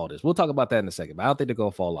after all this. We'll talk about that in a second, but I don't think they're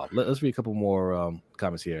gonna fall off. Let's read a couple more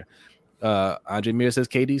comments here. Andre Mir says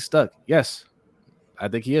KD's stuck. Yes, I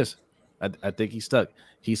think he is. I think he's stuck.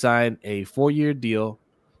 He signed a 4-year deal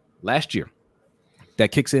last year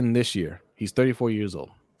that kicks in this year. He's 34 years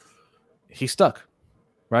old. He's stuck,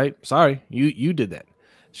 right? Sorry, you did that.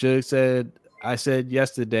 Should have said, I said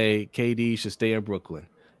yesterday KD should stay in Brooklyn.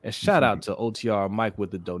 And shout out to OTR Mike with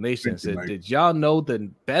the donation. Said, did y'all know the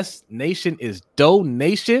best nation is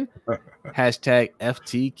donation? Hashtag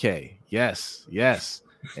FTK. Yes.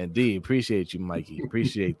 Indeed. Appreciate you, Mikey.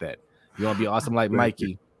 Appreciate that. You want to be awesome like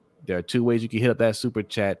Mikey? There are 2 ways you can hit up that super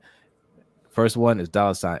chat. First one is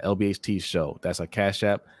 $ LBHT show. That's a Cash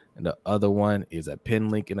App. And the other one is a pin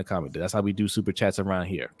link in the comment. That's how we do super chats around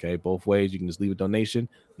here. Okay. Both ways. You can just leave a donation,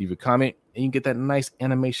 leave a comment, and you get that nice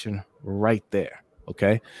animation right there.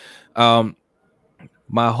 Okay.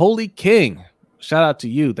 My holy king, shout out to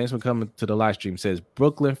you. Thanks for coming to the live stream. Says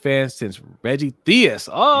Brooklyn fans since Reggie Theus.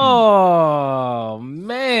 Oh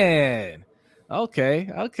man. Okay,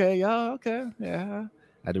 y'all. Okay. Yeah.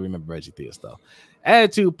 I do remember Reggie Theus though.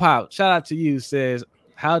 Attitude Pop, shout out to you. Says,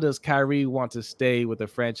 how does Kyrie want to stay with a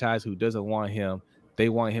franchise who doesn't want him? They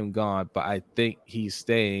want him gone, but I think he's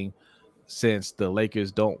staying since the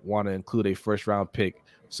Lakers don't want to include a first round pick.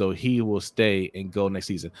 So he will stay and go next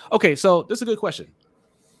season. Okay, so this is a good question.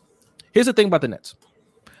 Here's the thing about the Nets.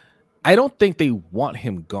 I don't think they want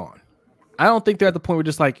him gone. I don't think they're at the point where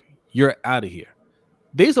just like, you're out of here.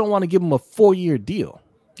 They just don't want to give him a 4-year deal.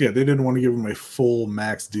 Yeah, they didn't want to give him a full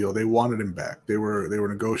max deal. They wanted him back. They were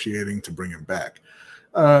negotiating to bring him back.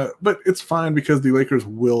 But it's fine because the Lakers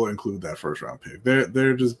will include that first round pick.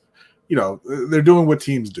 They're just, they're doing what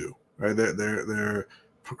teams do, right? They're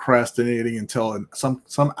procrastinating until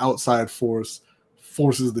some outside force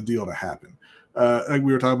forces the deal to happen. Like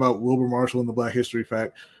we were talking about Wilbur Marshall in the Black History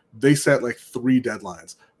Fact, they set like 3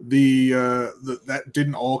 deadlines. That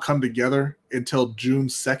didn't all come together until June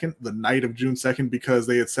 2nd, the night of June 2nd, because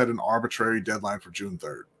they had set an arbitrary deadline for June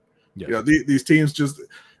 3rd. Yeah. These teams just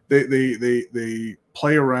they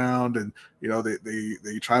play around and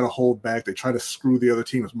they try to hold back. They try to screw the other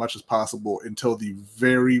team as much as possible until the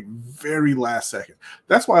very, very last second.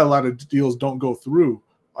 That's why a lot of deals don't go through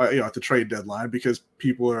at the trade deadline, because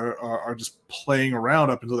people are just playing around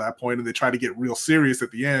up until that point, and they try to get real serious at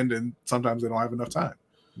the end, and sometimes they don't have enough time.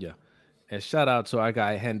 Yeah. And shout out to our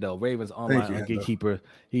guy Hendo, Ravens Online Gatekeeper.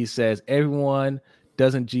 He says everyone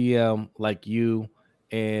doesn't GM like you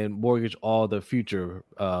and mortgage all the future,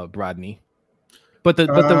 Brodney. But the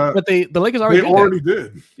Lakers already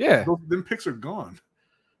did. Yeah, them picks are gone.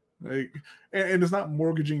 Like, and it's not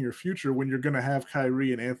mortgaging your future when you're going to have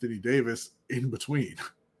Kyrie and Anthony Davis in between.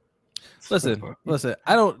 Listen.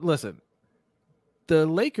 The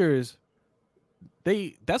Lakers,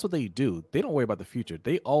 that's what they do. They don't worry about the future.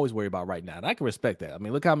 They always worry about right now. And I can respect that. I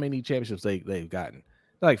mean, look how many championships they've gotten.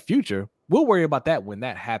 They're like, future, we'll worry about that when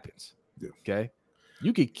that happens. Yeah. Okay.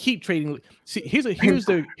 You can keep trading. See, here's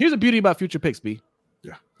the beauty about future picks, B.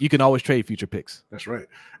 Yeah. You can always trade future picks. That's right.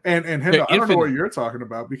 And Hendo, I don't know what you're talking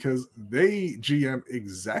about because they GM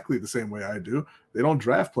exactly the same way I do. They don't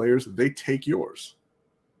draft players, they take yours.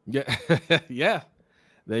 Yeah. Yeah.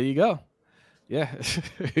 There you go. Yeah.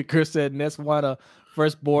 Chris said Nets want a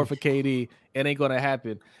firstborn for KD. It ain't gonna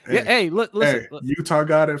happen. Hey, yeah, hey, listen. Hey, Utah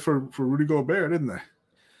got it for Rudy Gobert, didn't they?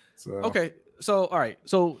 So okay. So all right.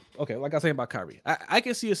 So okay, like I was saying about Kyrie. I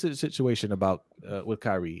can see a situation about with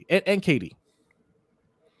Kyrie and KD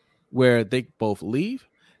where they both leave,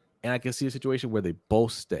 and I can see a situation where they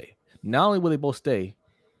both stay. Not only will they both stay,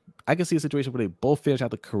 I can see a situation where they both finish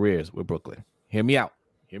out their careers with Brooklyn. Hear me out.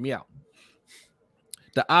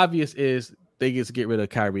 The obvious is they get rid of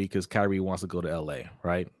Kyrie because Kyrie wants to go to LA,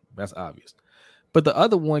 right? That's obvious. But the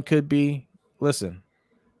other one could be, listen,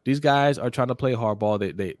 these guys are trying to play hardball.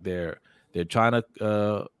 They're trying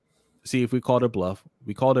to see if we call their bluff.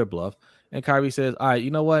 We call their bluff, and Kyrie says, "All right, you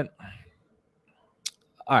know what?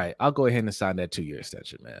 All right, I'll go ahead and sign that 2-year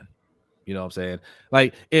extension, man." You know what I'm saying?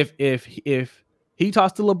 Like if he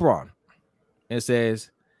talks to LeBron and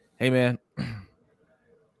says, "Hey, man,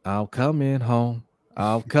 I'm coming home.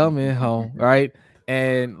 Right?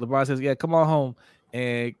 And LeBron says, "Yeah, come on home."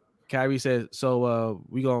 And Kyrie says, "So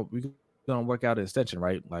we gonna work out an extension,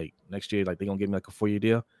 right? Like next year, like they're gonna give me like a 4-year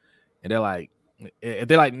deal." And they're like,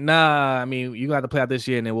 "Nah, I mean, you got to play out this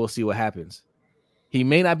year and then we'll see what happens." He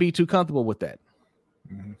may not be too comfortable with that.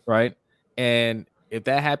 Mm-hmm. Right? And if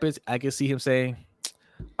that happens, I can see him saying,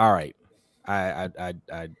 "All right, I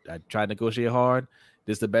tried to negotiate hard.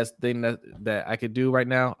 This is the best thing that I could do right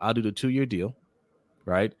now. I'll do the 2-year deal,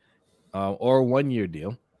 right? Or 1-year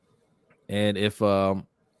deal. And if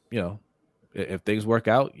if things work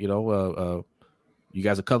out, you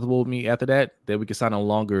guys are comfortable with me after that, then we can sign a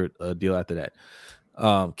longer deal after that."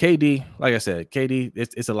 KD, like I said, KD,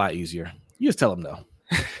 it's a lot easier. You just tell him no.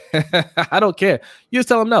 I don't care. You just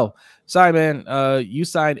tell him no. Sorry, man. You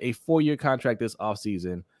signed a 4-year contract this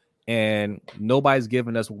offseason, and nobody's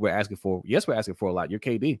giving us what we're asking for. Yes, we're asking for a lot. You're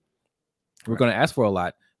KD. We're going to ask for a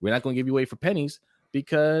lot. We're not going to give you away for pennies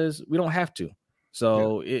because we don't have to.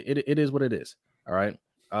 So it is what it is. All right.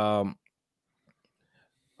 All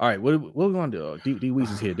right. What are we going to do? D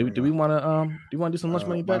Weez is here. Do we want to do some lunch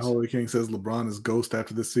money bets? My Holy King says LeBron is ghost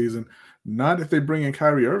after this season. Not if they bring in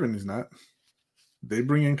Kyrie Irving. He's not. They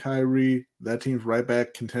bring in Kyrie, that team's right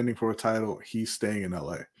back contending for a title. He's staying in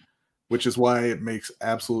LA, which is why it makes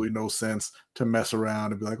absolutely no sense to mess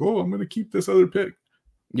around and be like, "Oh, I'm going to keep this other pick."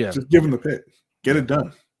 Yeah, just give him the pick. Get it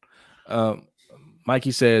done.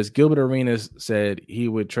 Mikey says Gilbert Arenas said he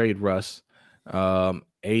would trade Russ,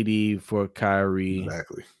 AD for Kyrie,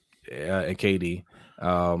 exactly, and KD.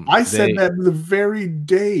 I said that the very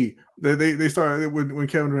day that they started when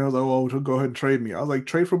Kevin Durant was like, "Oh, go ahead and trade me." I was like,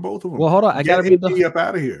 "Trade for both of them." Well, hold on, I gotta read the up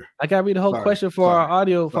out of here. I gotta read the whole question for our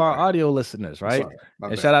audio listeners, right?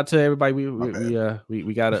 And shout out to everybody.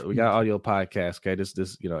 We got an audio podcast. Okay,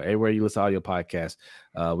 this everywhere you listen to audio podcast,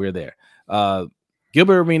 we're there.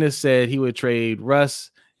 Gilbert Arenas said he would trade Russ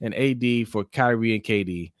and AD for Kyrie and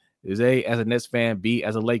KD. Is A, as a Nets fan, B,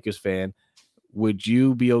 as a Lakers fan, would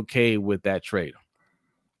you be okay with that trade?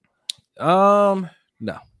 No.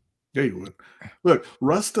 Yeah, you would. Look,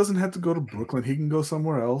 Russ doesn't have to go to Brooklyn. He can go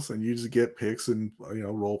somewhere else, and you just get picks and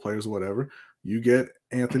role players or whatever. You get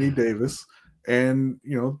Anthony Davis, and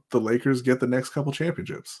the Lakers get the next couple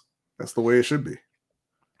championships. That's the way it should be.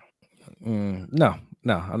 No,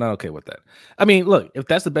 I'm not okay with that. I mean, look, if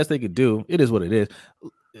that's the best they could do, it is what it is.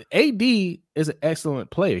 AD is an excellent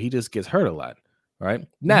player. He just gets hurt a lot, right?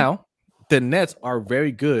 Mm-hmm. Now, the Nets are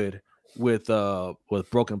very good with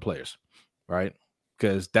broken players, right?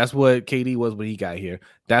 Because that's what KD was when he got here.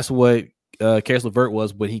 That's what Caris LeVert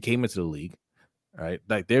was when he came into the league, right?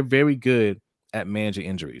 Like, they're very good at managing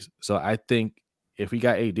injuries. So I think if we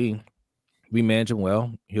got AD, we manage him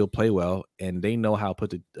well, he'll play well, and they know how to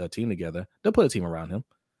put the team together. They'll put a team around him,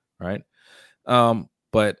 right?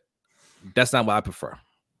 But that's not what I prefer.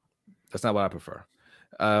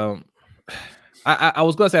 I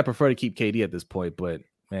was going to say I prefer to keep KD at this point, but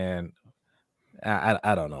man,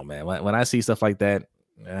 I don't know, man. When I see stuff like that,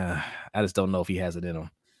 I just don't know if he has it in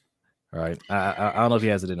him. All right, I don't know if he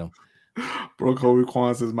has it in him. Bro, Kobe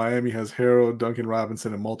Kwan says Miami has Harrell, Duncan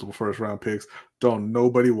Robinson, and multiple first-round picks. Don't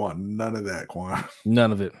nobody want none of that, Kwan.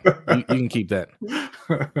 None of it. You can keep that.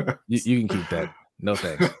 You can keep that. No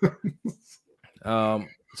thanks.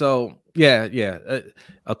 So yeah.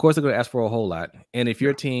 Of course, they're going to ask for a whole lot. And if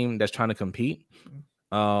you're a team that's trying to compete,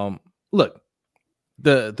 look,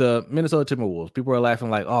 the Minnesota Timberwolves, people are laughing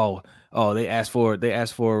like, oh, they asked for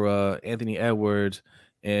Anthony Edwards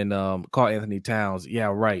and Karl Anthony Towns.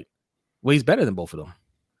 Yeah, right. Well, he's better than both of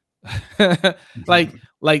them.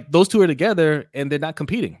 like those two are together and they're not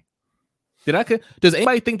competing. Does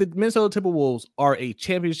anybody think that Minnesota Timberwolves are a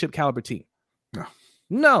championship caliber team?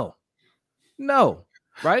 No.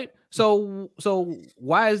 Right? So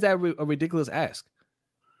why is that a ridiculous ask?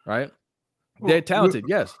 Right? They're talented,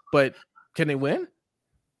 yes, but can they win?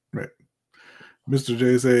 Right. Mr.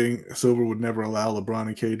 J saying Silver would never allow LeBron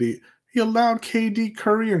and KD. He allowed KD,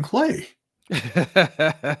 Curry, and Clay. Yeah,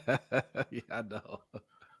 I know.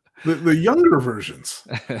 The younger versions.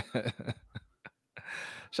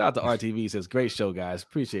 Shout out to RTV. Says great show, guys.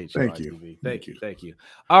 Appreciate you. Thank RTV. you. Thank you.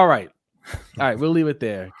 All right. We'll leave it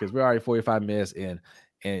there because we're already 45 minutes in,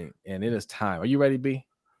 and it is time. Are you ready, B?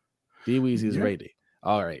 D Weezy is ready.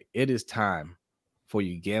 All right. It is time for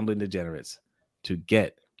you gambling degenerates to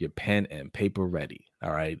get your pen and paper ready.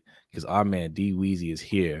 All right. Because our man D Weezy is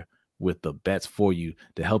here with the bets for you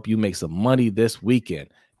to help you make some money this weekend.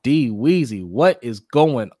 D Weezy, what is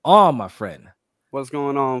going on, my friend? What's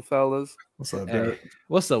going on, fellas? What's up, Derek? Hey,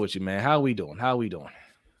 what's up with you, man? How we doing?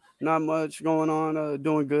 Not much going on.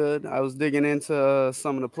 Doing good. I was digging into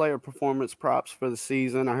some of the player performance props for the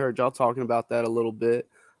season. I heard y'all talking about that a little bit.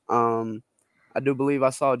 I do believe I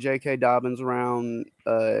saw J.K. Dobbins around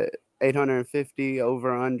 850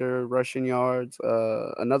 over under rushing yards.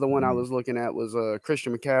 Another one I was looking at was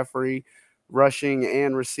Christian McCaffrey rushing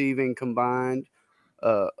and receiving combined.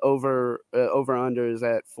 Over under is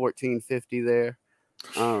at 1450 there.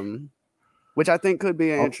 Which I think could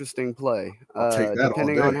be an interesting play,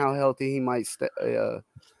 depending on how healthy he might stay.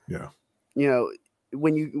 Yeah. You know,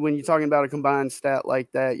 when you're talking about a combined stat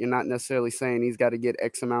like that, you're not necessarily saying he's got to get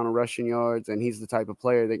X amount of rushing yards, and he's the type of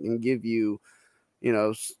player that can give you,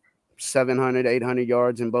 700, 800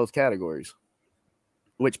 yards in both categories,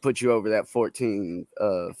 which puts you over that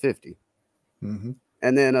 1450. Mm-hmm.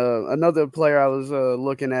 And then another player I was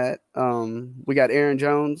looking at, we got Aaron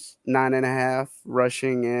Jones, 9.5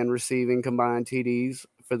 rushing and receiving combined TDs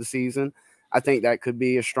for the season. I think that could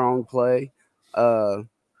be a strong play.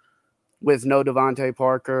 With no Devontae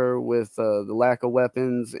Parker, with the lack of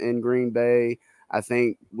weapons in Green Bay, I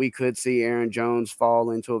think we could see Aaron Jones fall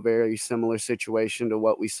into a very similar situation to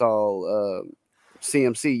what we saw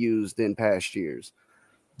CMC used in past years.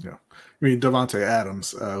 Yeah, I mean Devontae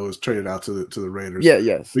Adams was traded out to the Raiders.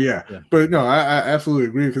 But no, I absolutely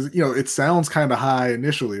agree because it sounds kind of high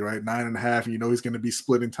initially, right? 9.5. He's going to be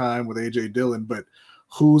splitting time with AJ Dillon, but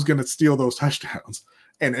who's going to steal those touchdowns?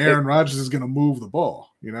 And Aaron Rodgers is going to move the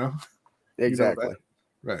ball. Exactly.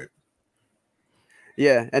 Right.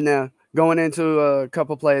 Yeah, and now going into a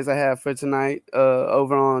couple plays I have for tonight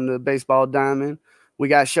over on the Baseball Diamond. We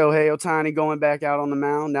got Shohei Ohtani going back out on the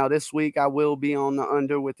mound. Now, this week, I will be on the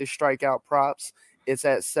under with the strikeout props. It's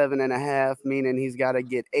at 7.5, meaning he's got to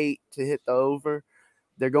get 8 to hit the over.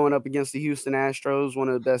 They're going up against the Houston Astros, one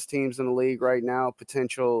of the best teams in the league right now,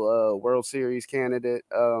 potential World Series candidate,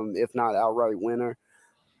 if not outright winner.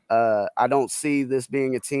 I don't see this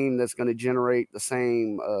being a team that's going to generate the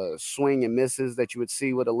same swing and misses that you would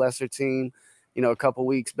see with a lesser team. A couple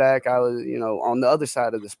weeks back, I was, on the other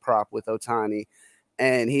side of this prop with Ohtani,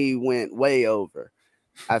 and he went way over.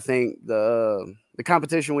 I think the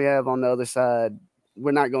competition we have on the other side,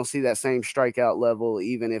 we're not going to see that same strikeout level,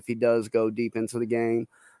 even if he does go deep into the game.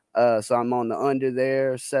 So I'm on the under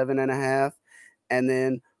there, 7.5. And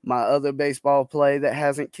then my other baseball play that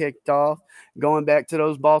hasn't kicked off, going back to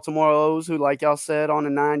those Baltimore O's who, like y'all said, on a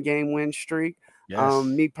 9-game win streak. Yes.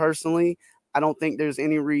 Me personally, I don't think there's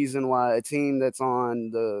any reason why a team that's on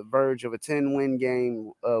the verge of a 10-win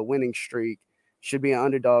game winning streak should be an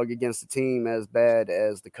underdog against a team as bad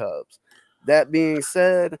as the Cubs. That being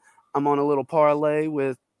said, I'm on a little parlay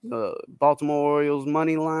with the Baltimore Orioles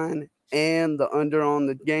money line and the under on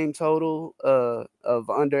the game total of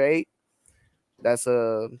under 8. That's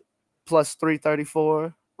a plus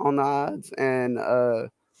 334 on the odds. And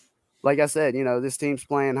like I said, this team's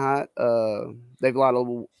playing hot. They've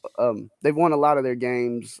won a lot of their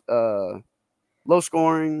games low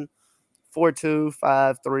scoring, 4-2,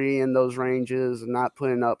 5-3 in those ranges, not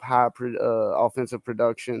putting up high offensive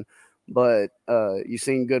production, but you've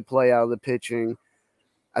seen good play out of the pitching.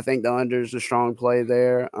 I think the under is a strong play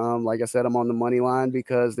there. Like I said, I'm on the money line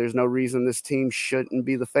because there's no reason this team shouldn't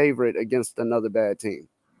be the favorite against another bad team.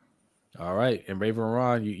 All right. And Raven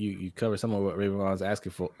Ron, you covered some of what Raven Ron's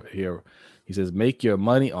asking for here. He says, make your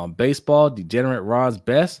money on baseball. Degenerate Ron's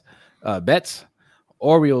bets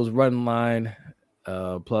Orioles run line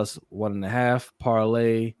plus 1.5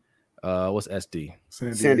 parlay. What's SD?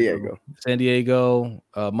 San Diego. San Diego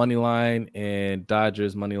money line and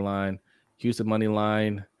Dodgers money line. Houston money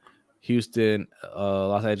line. Houston,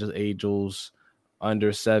 Los Angeles Angels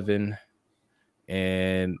under 7,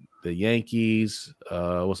 and the Yankees.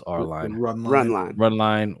 What's our line? Run line.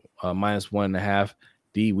 Minus 1.5.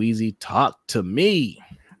 D Weezy, talk to me.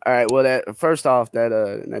 All right. Well, that first off, that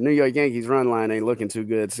New York Yankees run line ain't looking too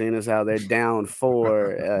good, seeing as how they're down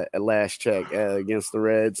 4 at last check against the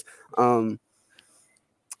Reds.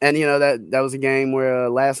 And that was a game where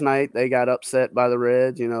last night they got upset by the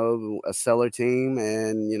Reds. A stellar team,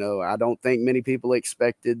 and I don't think many people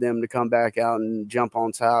expected them to come back out and jump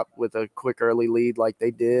on top with a quick early lead like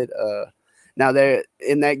they did. Now, they're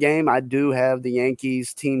in that game. I do have the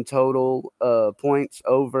Yankees team total points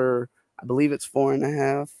over. I believe it's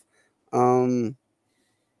 4.5.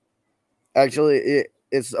 Actually,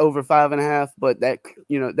 it's over 5.5, but that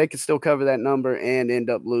they could still cover that number and end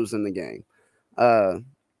up losing the game. I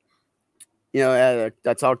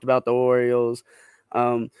talked about the Orioles.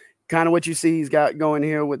 Kind of what you see he's got going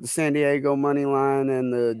here with the San Diego money line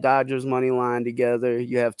and the Dodgers money line together.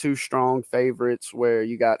 You have 2 strong favorites where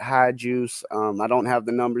you got high juice. I don't have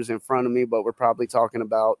the numbers in front of me, but we're probably talking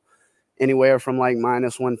about anywhere from like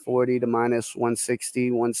minus 140 to minus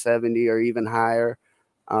 160, 170, or even higher.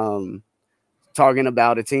 Talking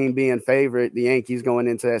about a team being favorite, the Yankees going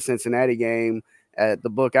into that Cincinnati game at the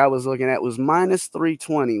book I was looking at was minus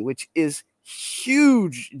 320, which is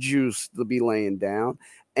huge juice to be laying down.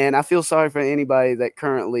 And I feel sorry for anybody that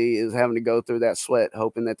currently is having to go through that sweat,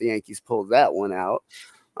 hoping that the Yankees pull that one out.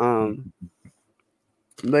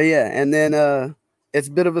 But yeah, and then it's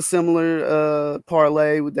a bit of a similar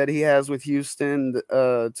parlay that he has with Houston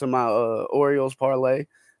to my Orioles parlay.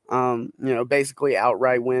 Basically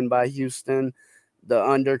outright win by Houston. The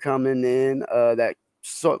under coming in that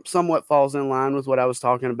somewhat falls in line with what I was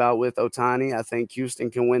talking about with Ohtani. I think Houston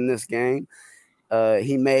can win this game.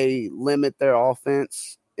 He may limit their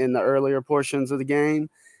offense in the earlier portions of the game,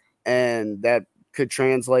 and that could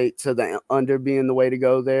translate to the under being the way to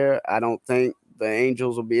go there. I don't think the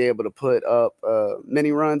Angels will be able to put up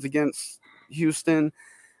many runs against Houston.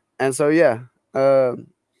 And so,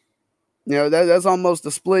 that's almost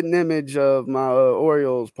a splitting image of my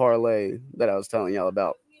Orioles parlay that I was telling y'all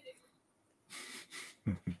about.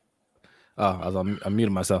 I'm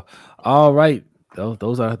muting myself. All right,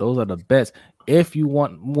 those are the bets. If you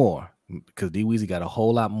want more, because D Weezy got a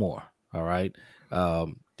whole lot more. All right,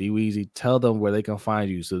 D Weezy, tell them where they can find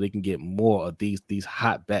you so they can get more of these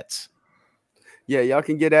hot bets. Yeah, y'all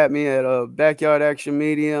can get at me at Backyard Action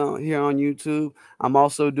Media here on YouTube. I'm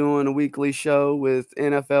also doing a weekly show with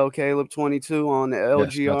NFL Caleb 22 on the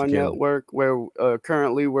LGR network, where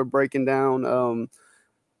currently we're breaking down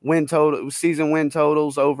season win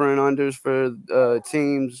totals, over and unders for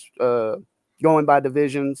teams going by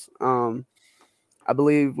divisions. I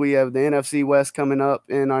believe we have the NFC West coming up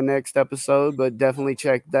in our next episode, but definitely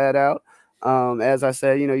check that out. As I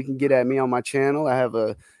said, you can get at me on my channel. I have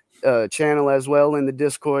a channel as well in the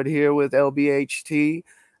Discord here with LBHT.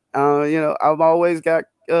 I've always got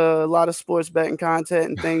a lot of sports betting content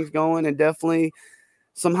and things going, and definitely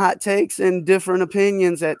some hot takes and different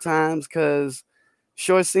opinions at times, because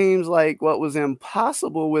sure seems like what was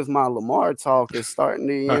impossible with my Lamar talk is starting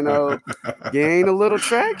to, gain a little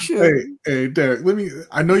traction. Hey, Derek,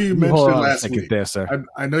 I know you mentioned last week. There, sir.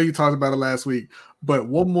 I know you talked about it last week, but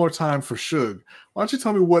one more time for Suge. Why don't you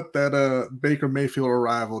tell me what that Baker Mayfield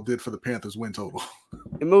arrival did for the Panthers win total?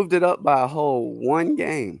 It moved it up by a whole 1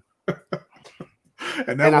 game.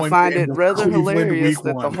 and I find it rather hilarious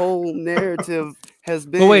that the whole narrative has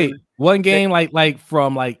been. But wait, 1 game like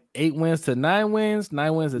from 8 wins to 9 wins,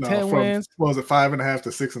 9 wins to 10 wins. What was it, 5.5 to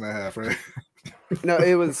 6.5, right? No,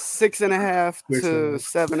 it was 6.5 to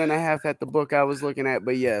 7.5 at the book I was looking at.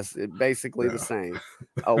 But yes, it basically the same.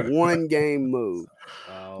 A 1 game move,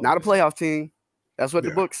 not a playoff team. That's what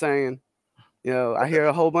the book's saying. I hear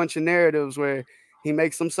a whole bunch of narratives where he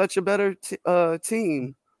makes them such a better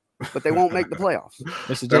team, but they won't make the playoffs.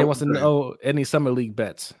 Mr. J wants to know any summer league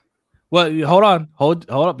bets. Well, hold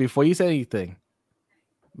up before you say anything,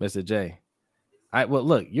 Mr. J.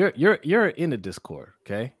 Look, you're in the Discord,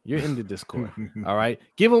 okay? You're in the Discord. All right,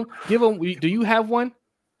 give him. Do you have one?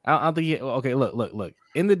 I don't think. Okay, look.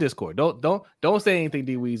 In the Discord, don't say anything,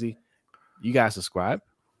 D Weezy. You guys subscribe.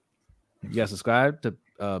 You got to subscribe to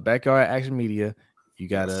Backyard Action Media. You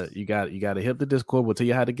gotta hit the Discord. We'll tell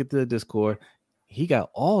you how to get to the Discord. He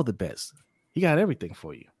got all the bets. He got everything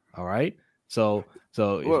for you. All right. So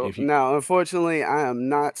now, unfortunately, I am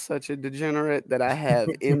not such a degenerate that I have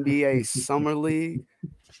NBA Summer League.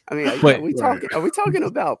 I mean, But- are we talking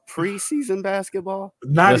about preseason basketball?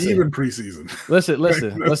 Not Listen. even preseason.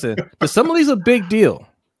 Listen. The Summer League's a big deal.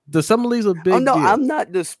 The Summer League's a big Oh no, deal. I'm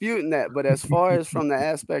not disputing that. But as far as from the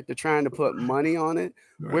aspect of trying to put money on it,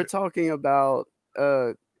 we're Right. talking about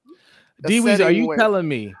a D Weezy, are setting you where- telling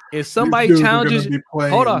me if These somebody dudes are challenges? gonna be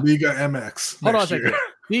playing Hold on. Liga MX. Hold on a next year. second.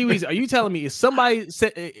 D Weezy, are you telling me if somebody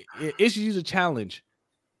issues you a challenge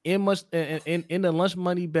in the Lunch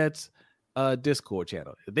Money Bets Discord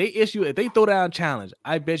channel, if they throw down a challenge,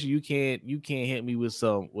 I bet you can't hit me with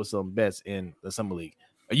some bets in the Summer League.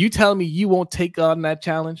 Are you telling me you won't take on that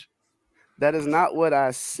challenge? That is not what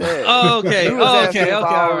I said. Oh, okay. You was asking if all I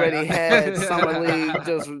right. already had Summer League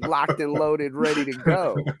just locked and loaded, ready to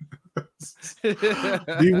go. D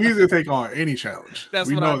Weezy take on any challenge. That's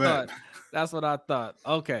we what know I that. thought. That's what I thought.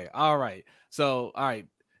 Okay. All right. So, all right.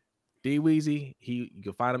 D Weezy, you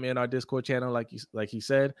can find him in our Discord channel, like he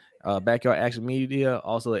said. Backyard Action Media,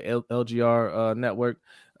 also the LGR network,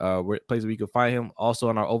 place where you can find him. Also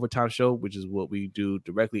on our Overtime show, which is what we do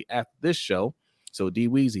directly after this show. So, D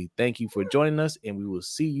Weezy, thank you for joining us, and we will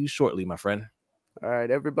see you shortly, my friend. All right,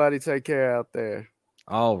 everybody, take care out there.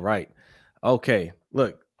 All right. Okay.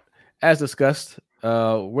 Look, as discussed,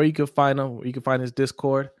 where you can find him, where you can find his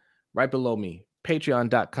Discord, right below me.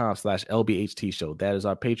 Patreon.com/LBHT show. That is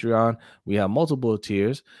our Patreon. We have multiple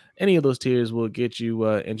tiers. Any of those tiers will get you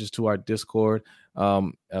interest to our Discord.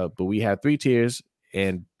 But we have 3 tiers,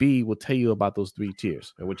 and B will tell you about those 3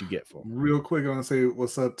 tiers and what you get for them. Real quick, I want to say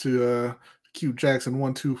what's up to Q Jackson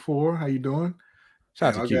 124. How you doing?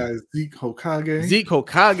 Shout out to our Q. guy Zeke Hokage. Zeke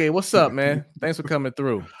Hokage, what's up, man? Thanks for coming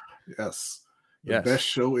through. Yes. The Yes. best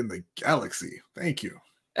show in the galaxy. Thank you.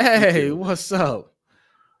 Hey, you. what's up?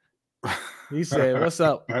 He said, "What's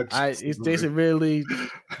up?" It's Jason Ridley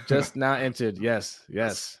just now entered. Yes.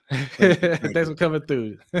 Thanks for coming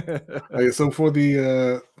through. Okay, so for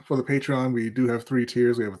the Patreon, we do have 3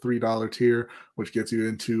 tiers. We have a $3 tier, which gets you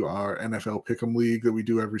into our NFL Pick'em League that we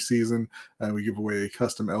do every season, and we give away a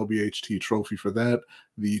custom LBHT trophy for that.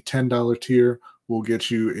 The $10 tier will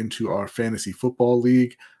get you into our Fantasy Football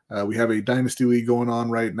League. We have a Dynasty League going on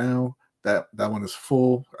right now. That one is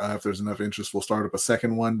full. If there's enough interest, we'll start up a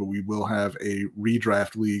second one, but we will have a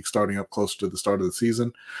redraft league starting up close to the start of the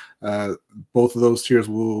season. Both of those tiers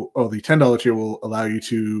the $10 tier will allow you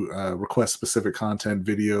to request specific content,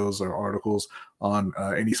 videos or articles on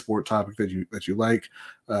any sport topic that you like.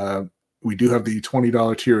 We do have the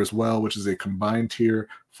 $20 tier as well, which is a combined tier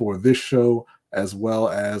for this show as well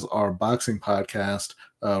as our boxing podcast,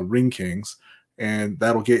 Ring Kings. And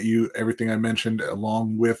that'll get you everything I mentioned,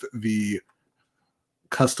 along with the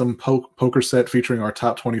custom poker set featuring our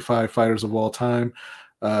top 25 fighters of all time.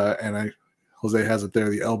 Jose has it there,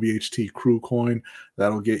 the LBHT Crew coin.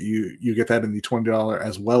 That'll get you get that in the $20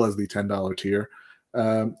 as well as the $10 tier.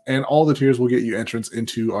 And all the tiers will get you entrance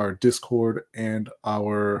into our Discord and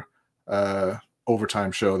our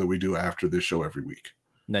overtime show that we do after this show every week.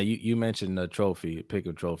 Now you mentioned the trophy, pick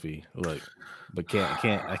a trophy. Look, but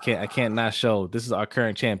I can't not show. This is our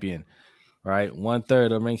current champion, right?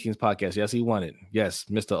 1/3 of Ring Kings podcast. Yes, he won it. Yes,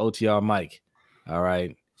 Mr. OTR Mike. All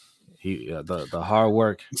right, he the hard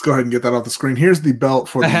work. Let's go ahead and get that off the screen. Here's the belt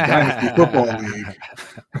for the Dynasty Football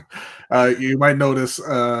League. You might notice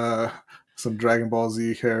some Dragon Ball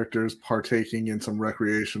Z characters partaking in some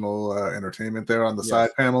recreational entertainment there on the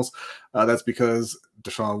side panels. That's because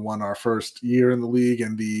Deshaun won our first year in the league,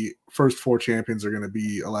 and the first 4 champions are going to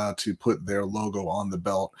be allowed to put their logo on the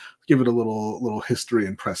belt, give it a little history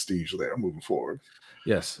and prestige there moving forward.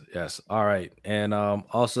 Yes. All right, and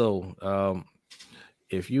also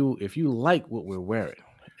if you like what we're wearing,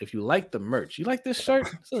 if you like the merch, you like this shirt.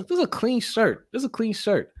 This is a clean shirt. This is a clean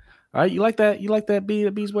shirt. All right, you like that? You like that B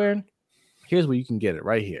that B's wearing? Here's where you can get it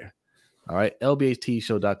right here. All right,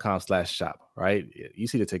 lbhtshow.com/shop. Right, you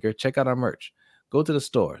see the ticker. Check out our merch. Go to the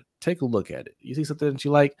store. Take a look at it. You see something that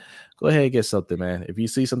you like, go ahead and get something, man. If you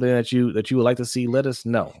see something that you would like to see, let us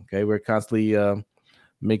know. Okay, we're constantly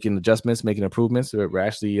making adjustments, making improvements. We're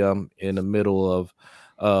actually in the middle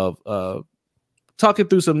of talking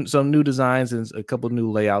through some new designs and a couple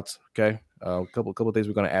new layouts. Okay, a couple things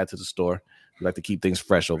we're going to add to the store. We like to keep things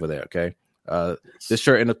fresh over there. Okay. This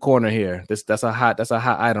shirt in the corner here, that's a hot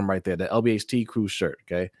item right there, the LBHT Crew shirt.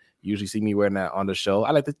 Okay, you usually see me wearing that on the show.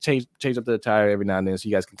 I like to change up the attire every now and then so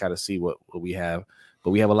you guys can kind of see what we have, but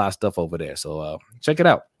we have a lot of stuff over there, so check it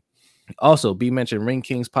out. Also, B mentioned Ring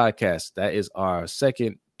Kings podcast. That is our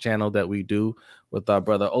second channel that we do with our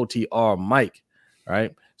brother OTR Mike. All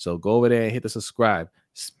right, so go over there and hit the subscribe.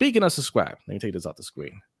 Speaking of subscribe, let me take this off the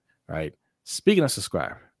screen. All right, speaking of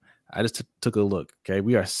subscribe, I just took a look. Okay,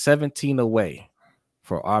 we are 17 away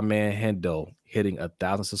for our man Hendo. hitting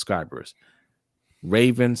 1,000 subscribers.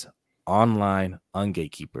 Ravens online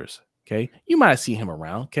ungatekeepers. Okay, you might see him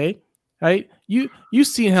around. Okay, right? You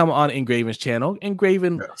see him on Engraven's channel.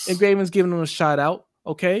 Engraven's giving him a shout out.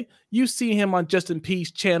 Okay, you see him on Justin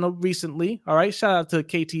P's channel recently. All right, shout out to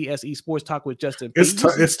KTSE Sports Talk with Justin P.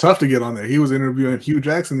 It's tough to get on there. He was interviewing Hugh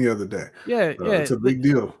Jackson the other day. Yeah. It's a big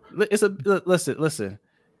deal. Listen.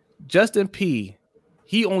 Justin P.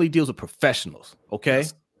 He only deals with professionals. Okay,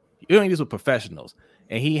 Yes. He only deals with professionals,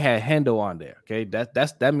 and he had Hendo on there. Okay,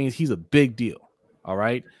 that means he's a big deal. All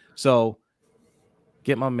right, so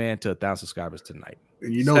get my man to 1,000 subscribers tonight.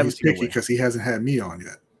 And you know he's picky because he hasn't had me on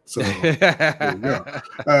yet. So there you go.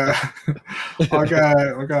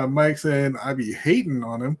 Our guy Mike saying I be hating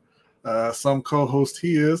on him. Some co-host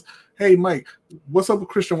he is. Hey Mike, what's up with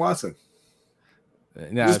Christian Watson?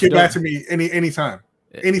 Now, just get back to me anytime.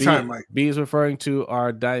 Anytime, Mike. B is referring to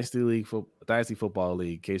our Dynasty Football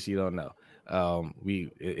League, in case you don't know.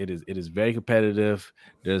 It is very competitive.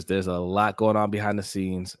 There's a lot going on behind the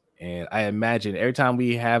scenes. And I imagine every time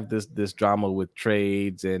we have this drama with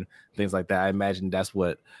trades and things like that, I imagine that's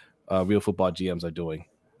what real football GMs are doing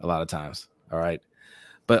a lot of times. All right,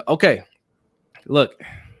 but okay, look,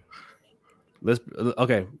 we're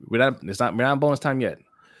not on bonus time yet.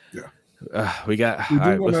 Yeah, we got.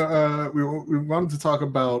 We wanted to talk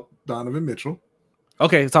about Donovan Mitchell.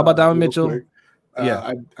 Okay, let's talk about Donovan Mitchell.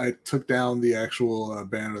 I took down the actual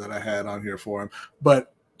banner that I had on here for him,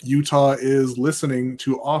 but Utah is listening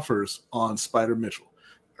to offers on Spider Mitchell,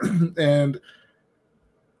 and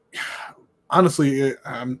honestly,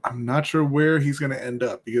 I'm not sure where he's going to end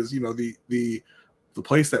up because the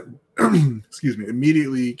place that excuse me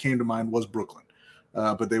immediately came to mind was Brooklyn,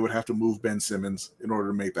 but they would have to move Ben Simmons in order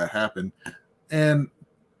to make that happen, and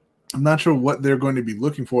I'm not sure what they're going to be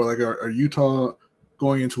looking for. Like, are Utah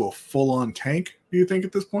going into a full-on tank, do you think,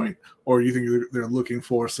 at this point? Or do you think they're looking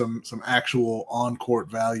for some actual on-court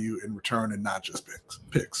value in return and not just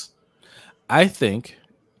picks? I think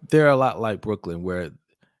they're a lot like Brooklyn, where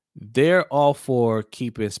they're all for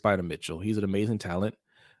keeping Spider Mitchell. He's an amazing talent.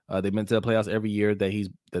 They've been to the playoffs every year that he's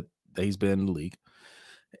been in the league.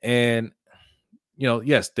 And,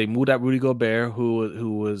 yes, they moved out Rudy Gobert,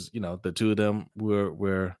 who was, the two of them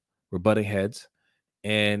were butting heads.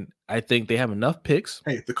 And I think they have enough picks.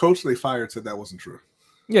 Hey, the coach they fired said that wasn't true.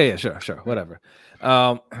 Yeah, sure, whatever.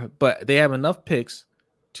 But they have enough picks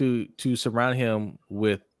to surround him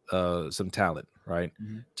with some talent, right?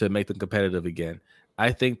 Mm-hmm. To make them competitive again.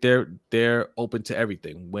 I think they're open to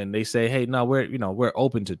everything. When they say, "Hey, no, we're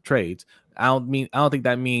open to trades," I don't think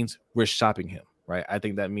that means we're shopping him, right? I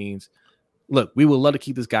think that means, look, we would love to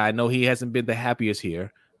keep this guy. I know he hasn't been the happiest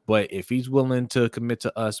here. But if he's willing to commit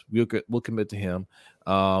to us, we'll commit to him.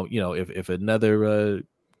 If another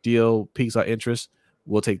deal piques our interest,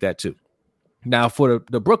 we'll take that too. Now for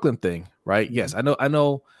the Brooklyn thing, right? Yes, I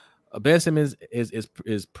know. Ben Simmons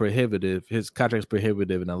is prohibitive. His contract is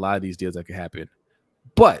prohibitive in a lot of these deals that could happen.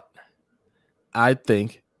 But I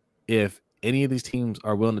think if any of these teams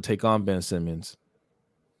are willing to take on Ben Simmons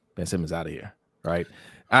out of here, right?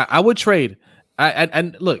 I would trade.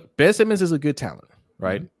 And look, Ben Simmons is a good talent.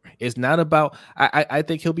 Right. Mm-hmm. It's not about, I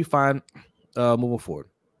think he'll be fine moving forward,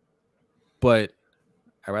 but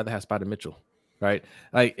I'd rather have Spider Mitchell. Right.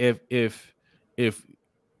 Like if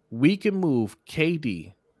we can move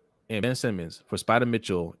KD and Ben Simmons for Spider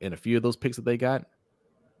Mitchell and a few of those picks that they got,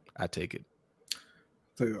 I take it.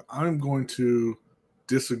 So I'm going to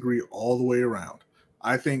disagree all the way around.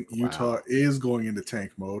 I think Utah is going into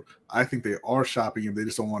tank mode. I think they are shopping him. They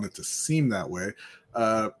just don't want it to seem that way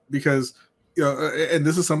because, and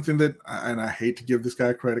this is something that, and I hate to give this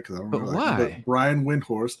guy credit because I don't know why. But Brian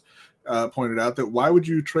Windhorst pointed out that why would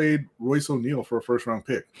you trade Royce O'Neal for a first-round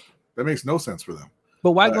pick? That makes no sense for them.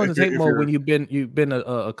 But why go into tank mode when you've been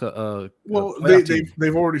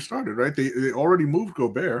they've already started, right? They already moved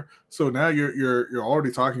Gobert, so now you're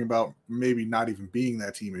already talking about maybe not even being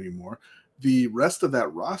that team anymore. The rest of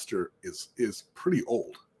that roster is pretty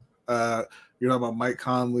old. You're talking about Mike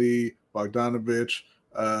Conley, Bogdanovich.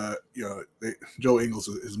 Joe Ingles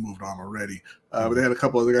has moved on already, but they had a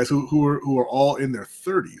couple other guys who are all in their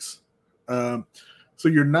 30s. So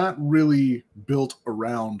you're not really built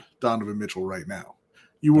around Donovan Mitchell right now.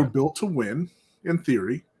 You were built to win, in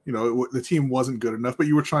theory. The team wasn't good enough, but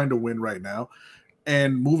you were trying to win right now.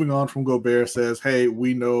 And moving on from Gobert says, hey,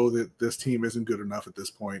 we know that this team isn't good enough at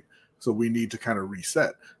this point, so we need to kind of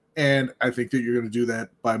reset. And I think that you're going to do that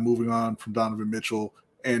by moving on from Donovan Mitchell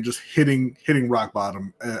and just hitting rock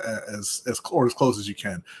bottom as close as you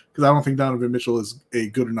can. Because I don't think Donovan Mitchell is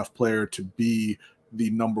a good enough player to be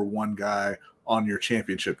the number one guy on your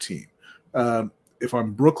championship team. If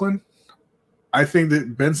I'm Brooklyn, I think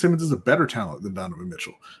that Ben Simmons is a better talent than Donovan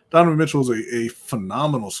Mitchell. Donovan Mitchell is a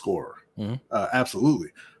phenomenal scorer, absolutely,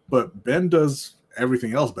 but Ben does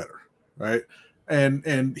everything else better, right?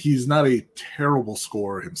 And he's not a terrible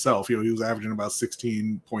scorer himself. He was averaging about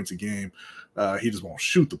 16 points a game. He just won't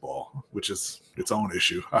shoot the ball, which is its own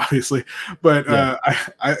issue, obviously. But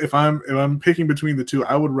if I'm picking between the two,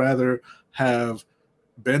 I would rather have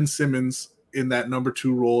Ben Simmons in that number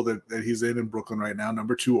 2 role that he's in Brooklyn right now,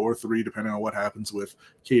 number 2 or 3, depending on what happens with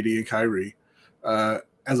KD and Kyrie,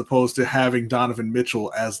 as opposed to having Donovan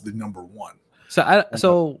Mitchell as the number 1. So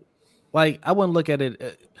I wouldn't look at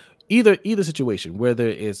it either situation, whether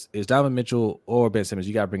it's Donovan Mitchell or Ben Simmons.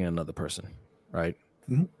 You got to bring in another person, right?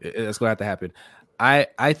 Mm-hmm. It's going to have to happen.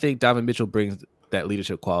 I think Donovan Mitchell brings that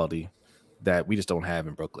leadership quality that we just don't have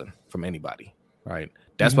in Brooklyn from anybody, right?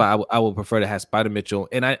 That's why I would prefer to have Spider Mitchell,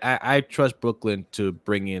 and I trust Brooklyn to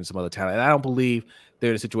bring in some other talent. And I don't believe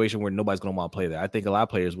they're in a situation where nobody's going to want to play there. I think a lot of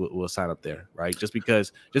players will sign up there, right? Just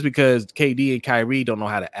because KD and Kyrie don't know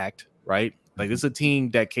how to act, right? Like this is a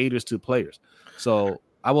team that caters to players. So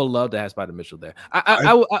I would love to have Spider Mitchell there.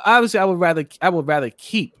 I would rather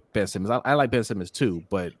keep Ben Simmons. I like Ben Simmons too,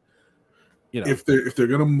 but if they're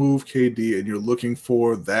gonna move KD and you're looking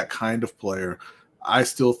for that kind of player, I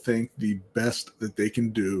still think the best that they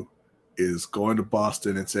can do is going to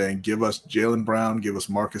Boston and saying, give us Jaylen Brown, give us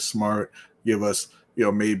Marcus Smart, give us,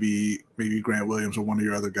 maybe Grant Williams or one of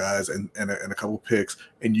your other guys and a couple picks,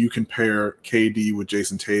 and you can pair KD with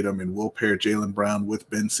Jason Tatum, and we'll pair Jaylen Brown with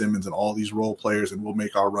Ben Simmons and all these role players, and we'll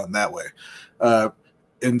make our run that way.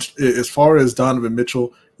 And as far as Donovan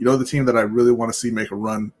Mitchell, the team that I really want to see make a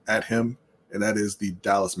run at him, and that is the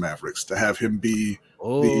Dallas Mavericks, to have him be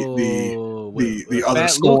the other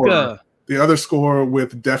scorer, Luka. The other scorer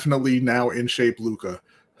with definitely now in shape Luka.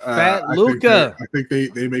 Fat Luka. I think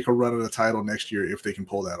they make a run at a title next year if they can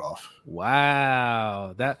pull that off.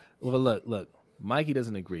 Wow. Look. Mikey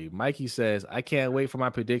doesn't agree. Mikey says, I can't wait for my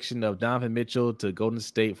prediction of Donovan Mitchell to Golden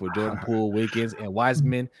State for Jordan Poole, Wiggins, and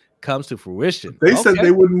Wiseman comes to fruition. They said they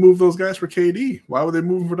wouldn't move those guys for KD. Why would they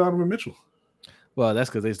move them for Donovan Mitchell? Well, that's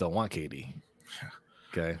because they just don't want KD.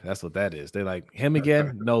 Okay, that's what that is. They're like, him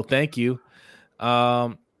again? No, thank you.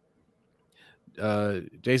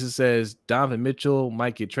 Jason says Donovan Mitchell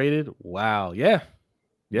might get traded. Wow. Yeah.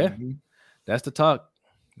 Mm-hmm. That's the talk.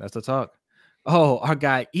 Oh, our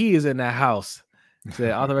guy E is in that house.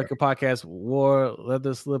 Said All the Record Podcast wore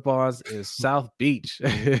leather slip-ons in South Beach.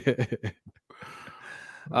 Hey,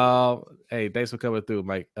 thanks for coming through,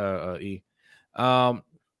 Mike. E.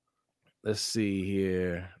 Let's see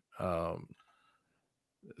here. Let's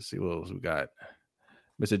see what else we got.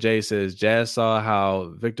 Mr. J says Jazz saw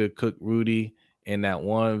how Victor cooked Rudy in that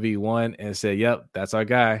 1v1 and said, "Yep, that's our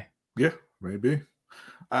guy." Yeah, maybe.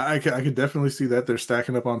 I could definitely see that they're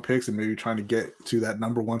stacking up on picks and maybe trying to get to that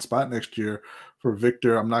number 1 spot next year for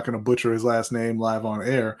Victor. I'm not going to butcher his last name live on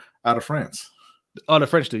air, out of France. Oh, the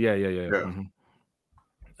French dude. Yeah.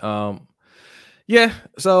 Mm-hmm. Yeah.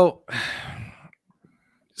 So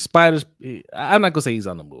Spiders, I'm not gonna say he's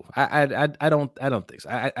on the move. I don't think so.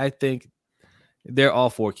 I think they're all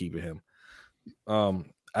for keeping him.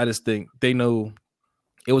 I just think they know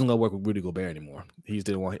it wasn't gonna work with Rudy Gobert anymore. He just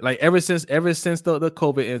didn't want ever since the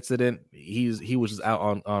COVID incident, he was just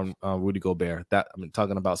out on Rudy Gobert. That I'm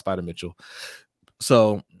talking about Spider Mitchell.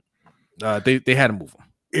 So they had to move him.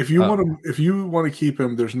 If you want to keep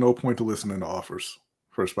him, there's no point to listening to offers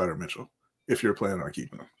for Spider Mitchell if you're planning on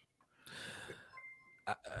keeping him.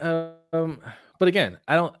 But again,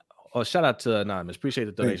 I don't. Oh, shout out to Anonymous. Appreciate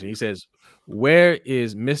the donation. He says, "Where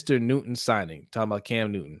is Mr. Newton signing?" Talking about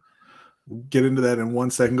Cam Newton. We'll get into that in 1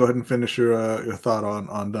 second. Go ahead and finish your thought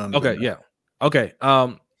on Dunn. Okay. Yeah. Okay.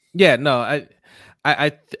 Yeah. No.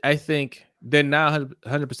 I think they're now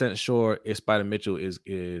 100% sure if Spider Mitchell is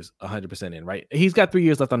 100% in. Right. He's got 3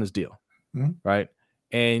 years left on his deal. Mm-hmm. Right.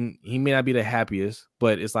 And he may not be the happiest,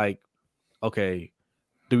 but it's like, okay,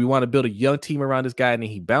 do we want to build a young team around this guy and then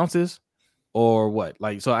he bounces? Or what?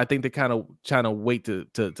 So I think they're kind of trying to wait to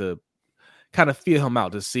kind of feel him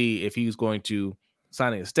out to see if he's going to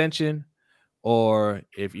sign an extension, or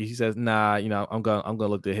if he says, "Nah, I'm gonna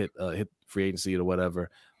look to hit free agency or whatever."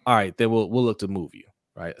 All right, then we'll look to move you,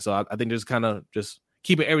 right? So I think there's kind of just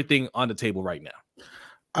keeping everything on the table right now.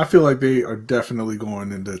 I feel like they are definitely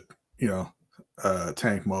going into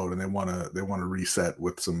tank mode, and they want to reset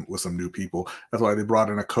with some new people. That's why they brought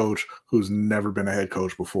in a coach who's never been a head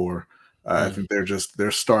coach before. I think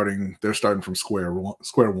they're starting from square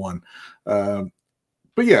one.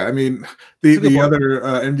 But yeah, I mean, the other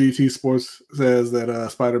MDT Sports says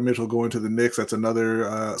that Spider Mitchell going to the Knicks, that's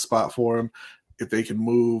another spot for him. If they can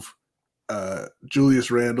move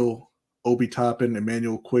Julius Randle Obi Toppin,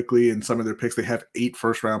 Emmanuel Quickly, and some of their picks. They have 8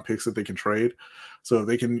 first-round picks that they can trade. So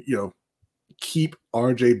they can, keep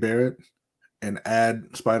RJ Barrett and add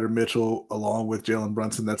Spider Mitchell along with Jalen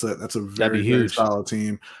Brunson. That's a very, very solid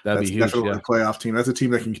team. That's definitely a playoff team. That's a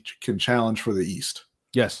team that can challenge for the East.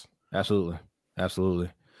 Yes, absolutely.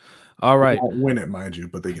 Absolutely. All right. They won't win it, mind you,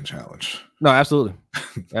 but they can challenge. No, absolutely.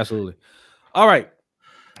 Absolutely. All right.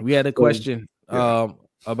 We had a question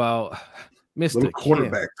about Mr.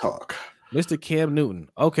 quarterback talk. Mr. Cam Newton.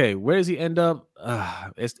 Okay, where does he end up?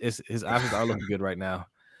 His options are looking good right now.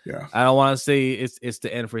 Yeah. I don't want to say it's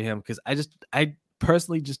the end for him because I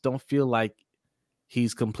personally just don't feel like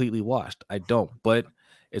he's completely washed. I don't, but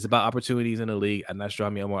it's about opportunities in the league. I'm not sure how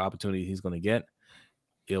many more opportunities he's going to get.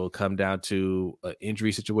 It'll come down to an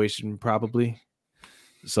injury situation probably.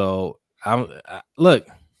 So look,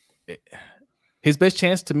 his best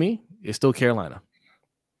chance to me is still Carolina.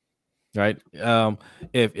 Right?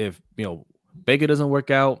 If Baker doesn't work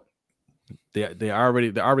out, they're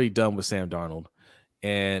already done with Sam Darnold.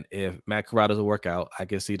 And if Matt Corral doesn't work out, I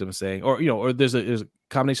can see them saying, or there's a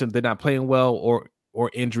combination they're not playing well or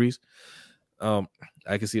injuries. I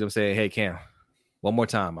can see them saying, "Hey, Cam, one more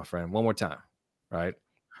time, my friend, one more time." Right?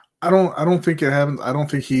 I don't think it happens. I don't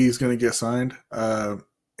think he's going to get signed.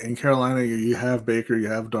 In Carolina, you have Baker, you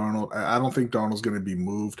have Darnold. I don't think Darnold's going to be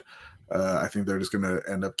moved. I think they're just going to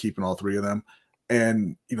end up keeping all 3 of them.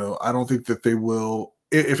 And I don't think that they will.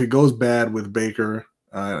 If it goes bad with Baker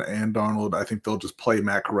and Darnold, I think they'll just play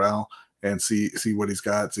Matt Corral and see what he's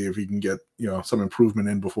got, see if he can get some improvement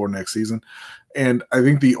in before next season. And I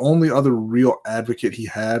think the only other real advocate he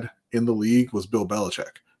had in the league was Bill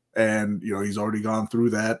Belichick, and he's already gone through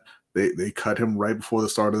that. They cut him right before the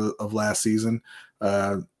start of last season,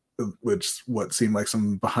 which what seemed like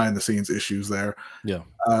some behind the scenes issues there. Yeah.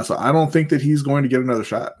 So I don't think that he's going to get another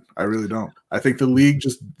shot. I really don't. I think the league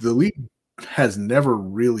has never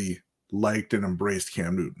really liked and embraced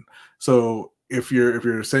Cam Newton. So if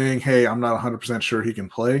you're saying, hey, I'm not 100% sure he can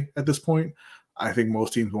play at this point, I think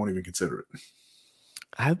most teams won't even consider it.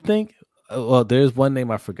 I think, there's one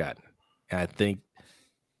name I forgot. And I think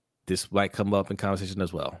this might come up in conversation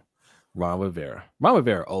as well. Ron Rivera. Ron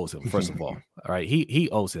Rivera owes him, first of all. All right. He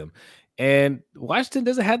owes him. And Washington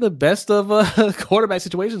doesn't have the best of quarterback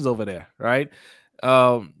situations over there, right?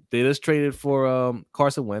 They just traded for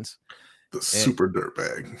Carson Wentz. Super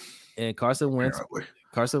dirtbag. And Carson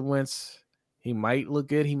Wentz, he might look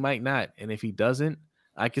good, he might not. And if he doesn't,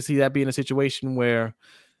 I can see that being a situation where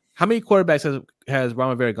how many quarterbacks has Ron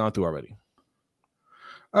Rivera gone through already?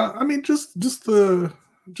 I mean, just the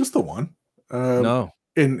one. No.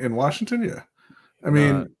 In Washington, yeah. I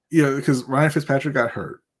mean, because Ryan Fitzpatrick got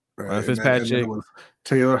hurt. Right? Ryan Fitzpatrick. And it was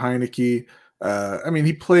Taylor Heineke. I mean,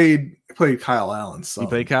 he played Kyle Allen. He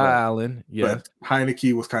played Kyle Allen, yeah. But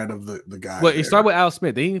Heineke was kind of the guy. Well, he started with Alex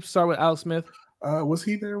Smith. Didn't he start with Alex Smith? Was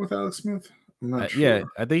he there with Alex Smith? I'm not sure. Yeah,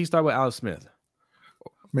 I think he started with Alex Smith.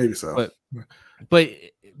 Maybe so. But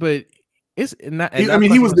it's not.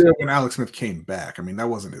 He was there when Alex Smith came back. I mean, that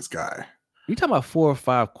wasn't his guy. You're talking about 4 or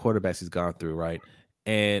 5 quarterbacks he's gone through, right?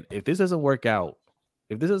 And if this doesn't work out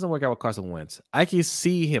with Carson Wentz, I can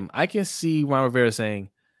see Ron Rivera saying,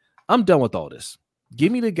 I'm done with all this.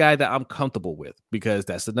 Give me the guy that I'm comfortable with, because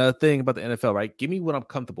that's another thing about the NFL, right? Give me what I'm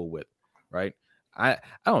comfortable with, right? I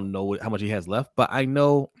don't know how much he has left, but I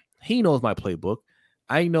know he knows my playbook.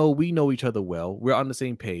 I know we know each other well. We're on the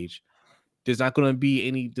same page. There's not going to be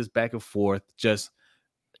any just back and forth. Just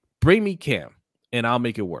bring me Cam, and I'll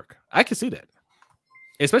make it work. I can see that,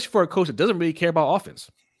 especially for a coach that doesn't really care about offense.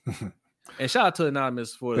 And shout out to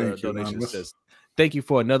Anonymous for the donation. Says, thank you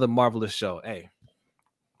for another marvelous show. Hey,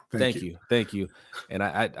 thank you. And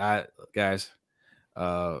I guys,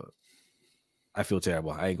 I feel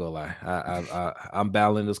terrible. I ain't gonna lie. I'm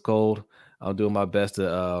battling this cold. I'm doing my best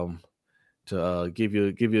to give you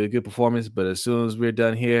a good performance. But as soon as we're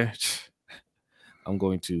done here, I'm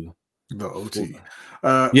going to the OT.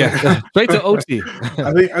 Straight to OT.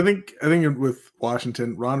 I think with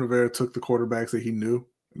Washington, Ron Rivera took the quarterbacks that he knew.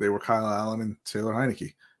 They were Kyle Allen and Taylor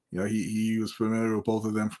Heineke. He was familiar with both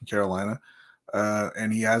of them from Carolina,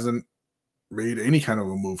 and he hasn't made any kind of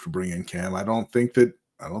a move to bring in Cam. I don't think that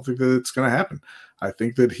it's going to happen. I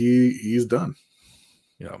think that he's done.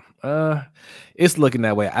 It's looking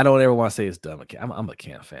that way. I don't ever want to say it's done. I'm a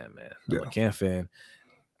Cam fan, man. I'm a Cam fan.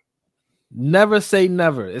 Never say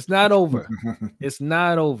never. It's not over. It's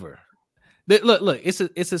not over. Look,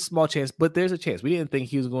 it's a small chance, but there's a chance. We didn't think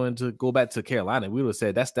he was going to go back to Carolina. We would have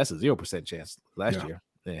said that's a 0% chance last year.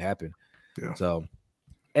 It happened. Yeah. So,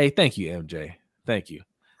 hey, thank you, MJ. Thank you.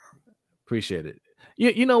 Appreciate it.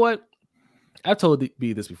 You know what? I've told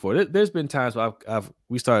B this before. There's been times where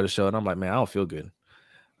we started a show and I'm like, man, I don't feel good.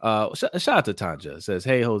 Shout out to Tanja. It says,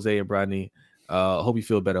 hey, Jose and Brodney. Hope you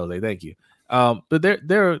feel better, Jose. Thank you. But there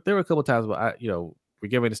were a couple times where we're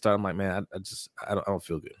getting ready to start. I'm like, man, I don't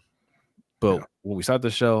feel good. But when we start the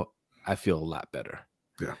show, I feel a lot better.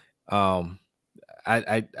 Yeah. I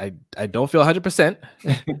don't feel 100%,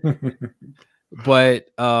 but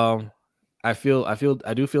I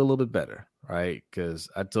do feel a little bit better, right? Because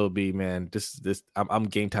I told B, man, I'm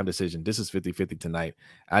game time decision. This is 50-50 tonight.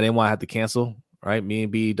 I didn't want to have to cancel, right? Me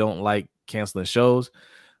and B don't like canceling shows.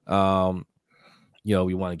 We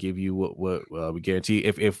want to give you what we guarantee.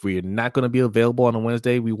 If we're not going to be available on a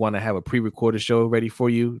Wednesday, we want to have a pre-recorded show ready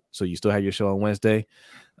for you, so you still have your show on Wednesday.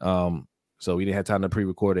 So we didn't have time to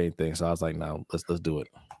pre-record anything. So I was like, no, let's do it.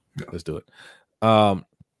 Yeah. Let's do it. All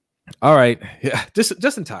right. Yeah,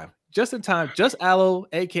 just in time. Just Aloe,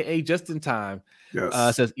 aka just in time.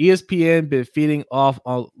 Yes. Says ESPN been feeding off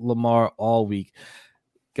on Lamar all week.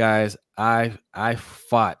 Guys, I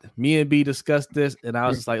fought. Me and B discussed this, and I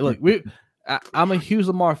was just like, look, I'm a huge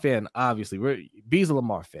Lamar fan, obviously. B's a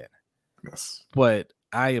Lamar fan. Yes. But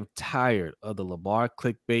I am tired of the Lamar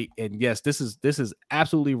clickbait. And yes, this is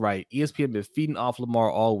absolutely right. ESPN been feeding off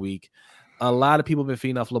Lamar all week. A lot of people have been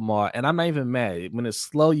feeding off Lamar, and I'm not even mad. When it's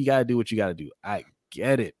slow, you got to do what you got to do. I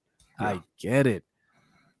get it. Yeah. I get it.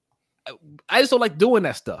 I just don't like doing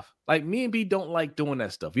that stuff. Like, me and B don't like doing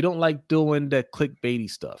that stuff. We don't like doing that clickbaity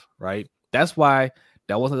stuff, right? That's why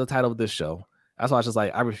that wasn't the title of this show. That's why I was just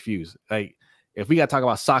like, I refuse. Like, if we got to talk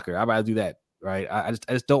about soccer, I'd rather do that, right? I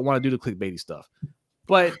just don't want to do the clickbaity stuff.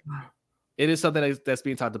 But it is something that's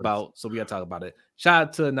being talked about, so we got to talk about it. Shout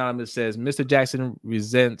out to Anonymous, says Mr. Jackson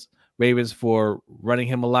resents Ravens for running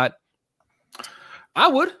him a lot. I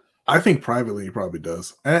would. I think privately he probably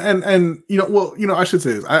does. And I should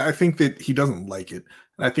say this. I think that he doesn't like it.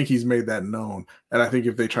 And I think he's made that known. And I think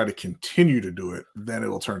if they try to continue to do it, then it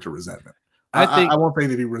will turn to resentment. I won't say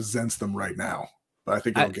that he resents them right now, but I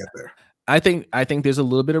think he'll get there. I think there's a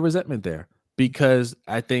little bit of resentment there, because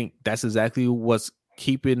I think that's exactly what's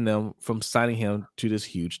keeping them from signing him to this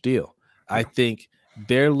huge deal. Yeah. I think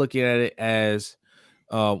they're looking at it as,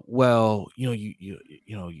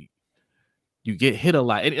 you get hit a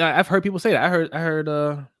lot. And I've heard people say that. I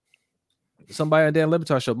heard somebody on Dan Le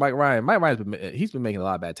Batard show, Mike Ryan. Mike Ryan's he's been making a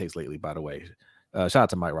lot of bad takes lately, by the way. Shout out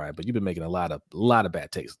to Mike Ryan, but you've been making a lot of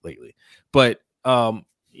bad takes lately. But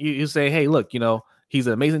you say, hey, look, he's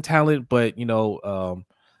an amazing talent, but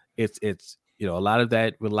it's a lot of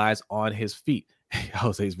that relies on his feet.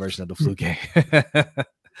 Jose's version of the flu game.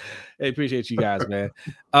 Hey, appreciate you guys, man.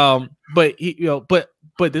 But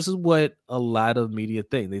this is what a lot of media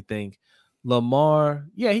think. They think Lamar,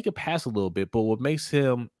 yeah, he could pass a little bit, but what makes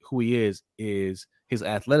him who he is his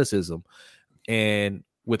athleticism. And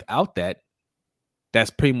without that, that's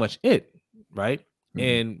pretty much it, right? Mm-hmm.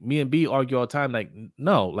 And me and B argue all the time, like,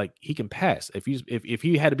 no, like, he can pass. If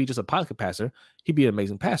he had to be just a pocket passer, he'd be an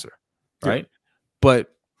amazing passer, right? Yeah.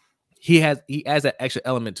 But he adds that extra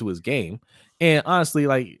element to his game. And honestly,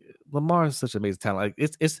 like, Lamar is such an amazing talent.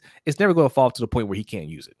 Like, it's never going to fall to the point where he can't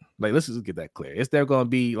use it. Like, let's just get that clear. It's never going to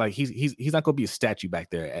be like he's not going to be a statue back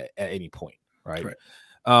there at any point, right?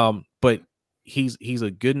 But he's a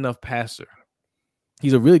good enough passer.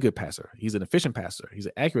 He's a really good passer. He's an efficient passer. He's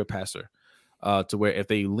an accurate passer. To where if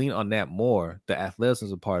they lean on that more, the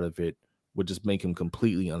athleticism part of it would just make him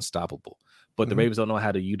completely unstoppable. But the Ravens don't know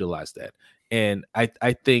how to utilize that. And I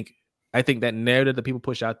think that narrative that people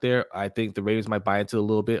push out there, I think the Ravens might buy into a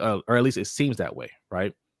little bit, or at least it seems that way,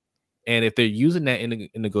 right? And if they're using that in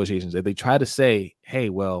negotiations, if they try to say, hey,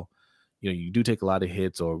 well, you do take a lot of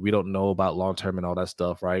hits, or we don't know about long-term and all that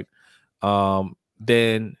stuff, right?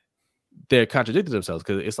 Then they're contradicting themselves,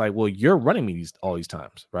 because it's like, well, you're running me all these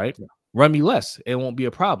times, right? Yeah. Run me less. It won't be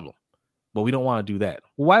a problem. But we don't want to do that.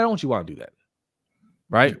 Well, why don't you want to do that?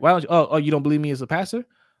 Right? Why don't you? Oh, you don't believe me as a passer?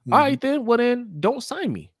 Mm-hmm. All right, then. Well, then don't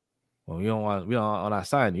sign me. Well, we don't want to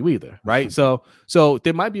sign you either, right? So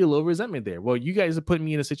there might be a little resentment there. Well, you guys are putting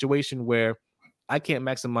me in a situation where I can't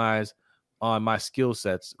maximize on my skill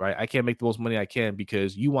sets, right? I can't make the most money I can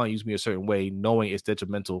because you want to use me a certain way, knowing it's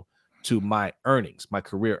detrimental to my earnings, my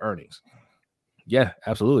career earnings. Yeah,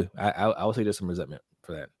 absolutely. I would say there's some resentment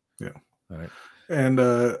for that. Yeah. All right. And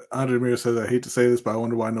Andre Mir says, I hate to say this, but I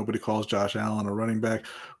wonder why nobody calls Josh Allen a running back.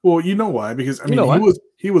 Well, you know why? Because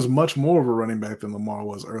he was much more of a running back than Lamar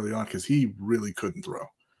was early on, because he really couldn't throw.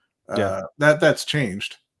 That's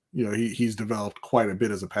changed. He's developed quite a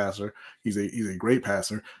bit as a passer. He's a great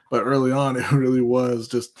passer, but early on it really was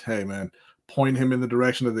just, hey man, point him in the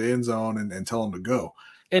direction of the end zone and tell him to go.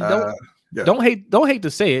 And Yeah. Don't hate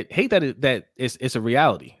to say it. Hate that it's a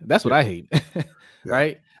reality. That's what I hate.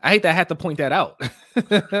 Right? I hate that I have to point that out.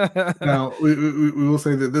 Now we will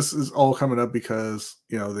say that this is all coming up because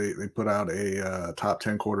they put out a top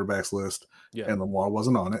 10 quarterbacks list, and Lamar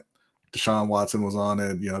wasn't on it. Deshaun Watson was on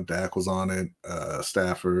it. Dak was on it.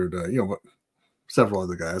 Stafford. Several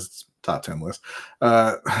other guys. It's top 10 list,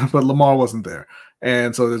 but Lamar wasn't there,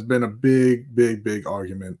 and so there's been a big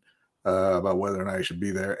argument about whether or not he should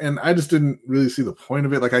be there. And I just didn't really see the point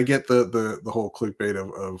of it. Like, I get the whole clickbait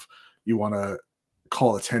of you want to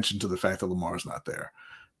call attention to the fact that Lamar's not there.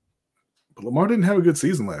 But Lamar didn't have a good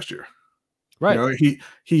season last year. Right.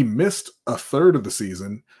 He missed a third of the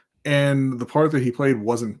season, and the part that he played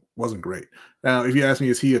wasn't great. Now, if you ask me,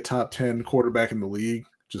 is he a top 10 quarterback in the league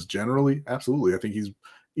just generally? Absolutely. I think he's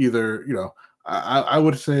either, I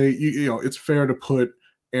would say, it's fair to put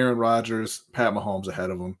Aaron Rodgers, Pat Mahomes ahead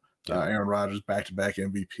of him. Aaron Rodgers, back-to-back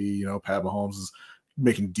MVP. Pat Mahomes is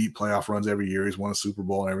making deep playoff runs every year. He's won a Super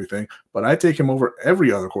Bowl and everything. But I take him over every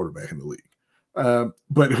other quarterback in the league.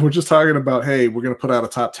 But if we're just talking about, hey, we're going to put out a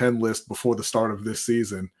top 10 list before the start of this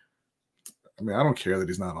season, I mean, I don't care that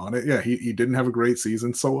he's not on it. Yeah, he didn't have a great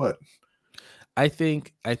season. So what? I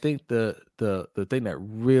think the thing that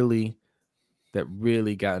really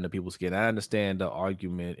got into people's skin. I understand the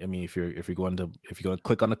argument. I mean, if you're going to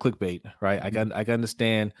click on the clickbait, right? Mm-hmm. I can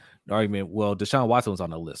understand the argument. Well, Deshaun Watson was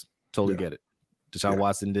on the list. Totally get it. Deshaun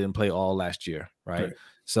Watson didn't play all last year, right?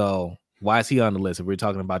 So why is he on the list if we're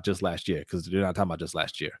talking about just last year? Because they're not talking about just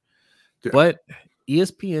last year. Yeah. But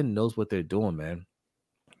ESPN knows what they're doing, man.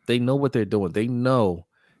 They know what they're doing. They know,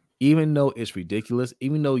 even though it's ridiculous,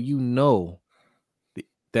 even though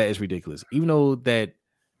that it's ridiculous, even though that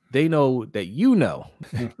they know that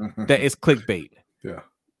that it's clickbait. Yeah.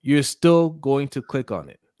 You're still going to click on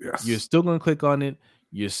it. Yes. You're still going to click on it.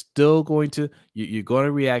 You're still going to you're going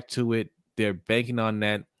to react to it. They're banking on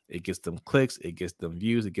that. It gets them clicks. It gets them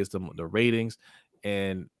views. It gets them the ratings.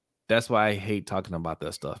 And that's why I hate talking about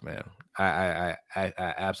that stuff, man. I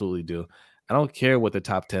absolutely do. I don't care what the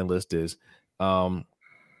top 10 list is.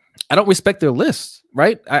 I don't respect their lists,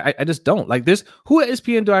 right? I just don't. Like, this, who at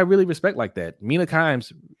ESPN do I really respect like that? Mina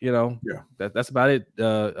Kimes, that's about it.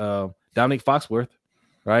 Dominique Foxworth,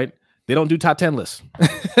 right? They don't do top 10 lists.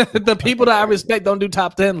 The people that I respect don't do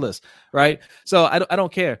top 10 lists, right? So I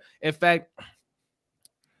don't care. In fact,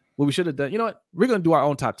 what we should have done, you know what? We're going to do our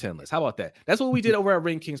own top 10 list. How about that? That's what we did over at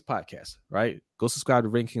Ring Kings Podcast, right? Go subscribe to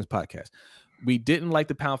Ring Kings Podcast. We didn't like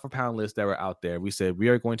the pound for pound list that were out there. We said we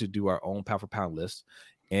are going to do our own pound for pound list.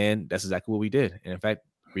 And that's exactly what we did. And in fact,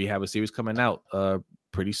 we have a series coming out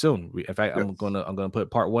pretty soon. In fact, I'm gonna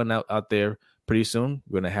put part 1 out there pretty soon.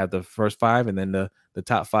 We're gonna have the first 5 and then the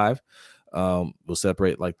top 5. We'll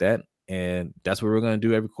separate like that, and that's what we're gonna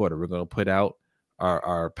do every quarter. We're gonna put out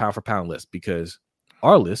our pound for pound list, because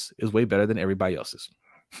our list is way better than everybody else's.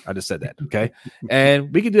 I just said that, okay?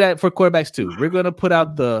 And we can do that for quarterbacks too. We're gonna put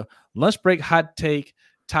out the lunch break hot take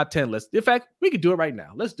top 10 list. In fact, we can do it right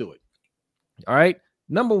now. Let's do it. All right.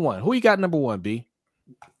 Number 1. Who you got number 1, B?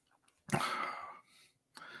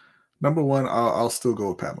 Number 1, I'll still go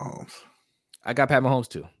with Pat Mahomes. I got Pat Mahomes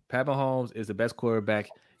too. Pat Mahomes is the best quarterback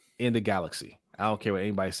in the galaxy. I don't care what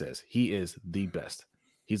anybody says. He is the best.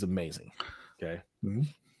 He's amazing. Okay.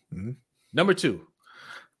 Mm-hmm. Mm-hmm. Number 2.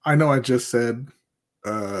 I know I just said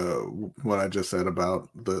what I just said about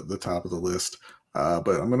the top of the list, but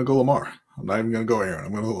I'm going to go Lamar. I'm not even going to go Aaron.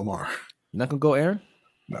 I'm going to go Lamar. You're not going to go Aaron?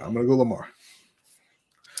 No, I'm going to go Lamar.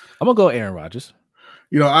 I'm gonna go Aaron Rodgers.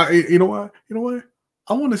 You know what?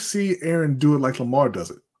 I want to see Aaron do it like Lamar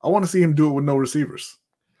does it. I want to see him do it with no receivers.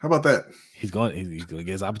 How about that? He's going to get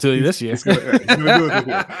his opportunity this year. He's gonna do it this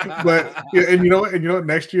year. But and you know what?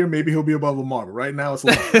 Next year maybe he'll be above Lamar. But right now it's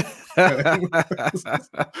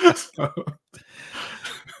Lamar.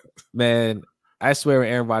 Man, I swear,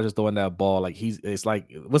 Aaron Rodgers throwing that ball, like it's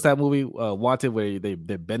like, what's that movie, Wanted, where they're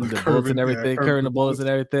bending the bullets and everything, curving the bullets and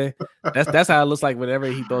everything. That's how it looks like whenever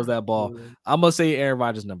he throws that ball. I'm gonna say Aaron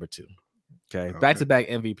Rodgers number 2. Okay, back-to-back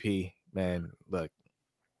MVP, man. Look,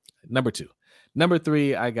 number 2, number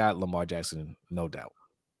 3. I got Lamar Jackson, no doubt.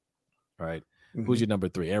 All right, who's your number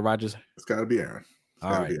 3? Aaron Rodgers. It's got to be Aaron.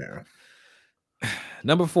 All right, Aaron.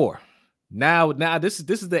 Number 4. Now this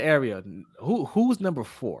is the area. Who's number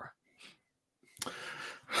 4?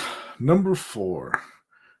 Number 4,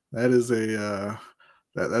 that is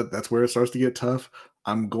that's where it starts to get tough.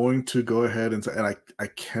 I'm going to go ahead and say, and I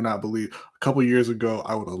cannot believe a couple years ago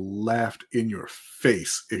I would have laughed in your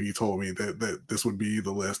face if you told me that this would be the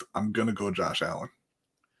list. I'm gonna go Josh Allen.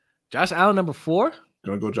 Josh Allen number 4.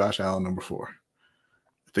 Gonna go Josh Allen number 4.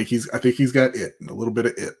 I think he's got it, a little bit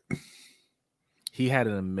of it. He had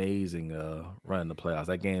an amazing run in the playoffs.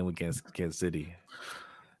 That game against Kansas City.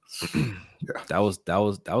 That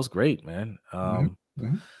was great, man.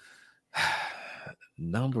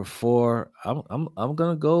 Number 4, I'm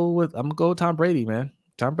gonna go with Tom Brady, man.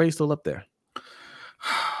 Tom Brady's still up there.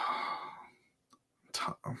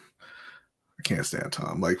 Tom, I can't stand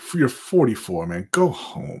Tom. Like, you're 44, man. Go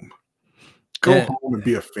home. Go home and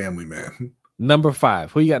be a family man. Number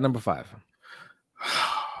 5. Who you got? Number 5.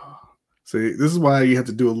 See, this is why you have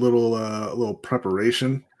to do a little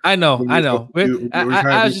preparation. I know. I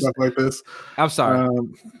just stuff like this. I'm sorry.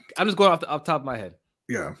 I'm just going off the top of my head.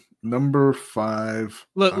 Yeah, number 5.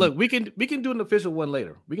 Look. We can do an official one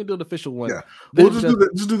later. We can do an official one. Yeah, we'll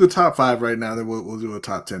just do the top 5 right now. Then we'll do a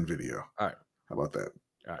top 10 video. All right. How about that?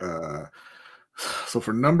 All right. So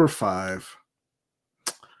for number 5,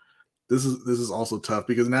 this is also tough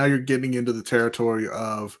because now you're getting into the territory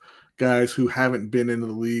of guys who haven't been into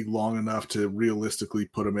the league long enough to realistically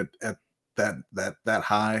put them at that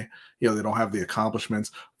high. You know, they don't have the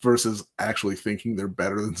accomplishments versus actually thinking they're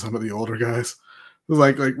better than some of the older guys. It was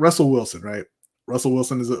like Russell Wilson, right? Russell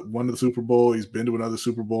Wilson has won the Super Bowl. He's been to another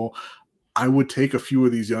Super Bowl. I would take a few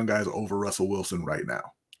of these young guys over Russell Wilson right now.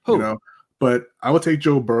 Who? You know, but I would take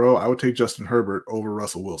Joe Burrow. I would take Justin Herbert over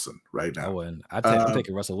Russell Wilson right now. I wouldn't. I'm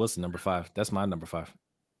taking Russell Wilson number 5. That's my number 5.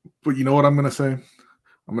 But you know what I'm going to say?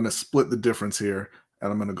 I'm going to split the difference here,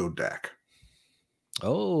 and I'm going to go Dak.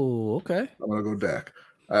 Oh, okay. I'm going to go Dak.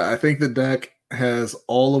 I think that Dak has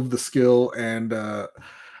all of the skill, and I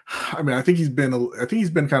think he's been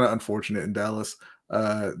kind of unfortunate in Dallas.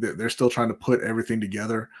 They're still trying to put everything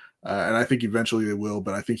together, and I think eventually they will.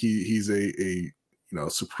 But I think he's a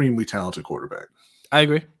supremely talented quarterback. I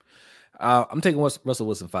agree. I'm taking Russell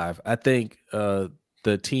Wilson 5. I think the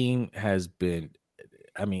team has been,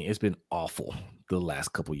 it's been awful the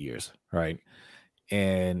last couple years, right?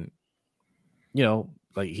 And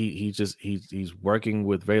like he's working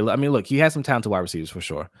with very. Look, he has some talented wide receivers for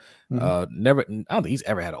sure. Mm-hmm. I don't think he's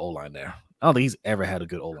ever had an O-line there. I don't think he's ever had a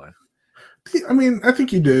good O-line. I think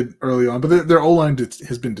he did early on, but their O-line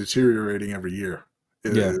has been deteriorating every year.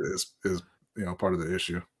 Is part of the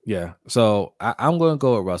issue. Yeah. So I'm going to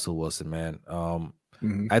go with Russell Wilson, man.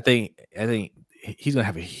 Mm-hmm. I think he's going to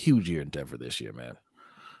have a huge year in Denver this year, man.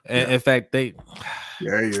 And in fact, he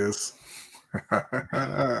is.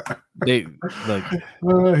 They like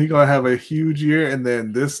he's gonna have a huge year, and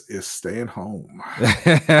then this is staying home.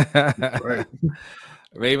 Right.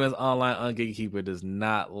 Ravens online gatekeeper does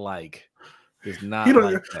not like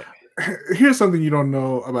that. Here's something you don't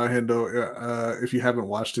know about Hendo. If you haven't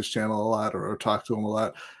watched his channel a lot or talked to him a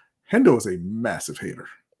lot, Hendo is a massive hater.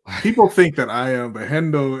 People think that I am, but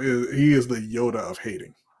Hendo is the Yoda of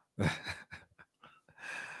hating.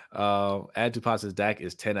 Add to Potts' Dak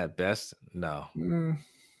is 10 at best. No,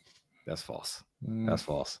 that's false. That's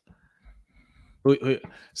false.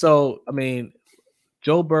 So,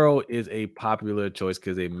 Joe Burrow is a popular choice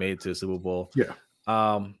because they made it to the Super Bowl. Yeah.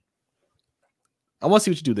 I want to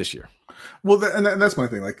see what you do this year. Well, that's my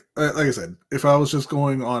thing. Like I said, if I was just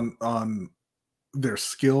going on their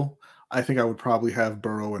skill, I think I would probably have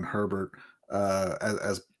Burrow and Herbert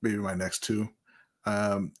as maybe my next 2.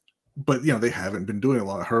 But they haven't been doing a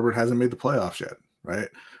lot. Herbert hasn't made the playoffs yet, right?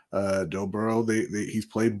 Joe Burrow, he's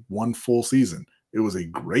played one full season. It was a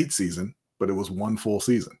great season, but it was one full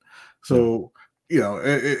season. So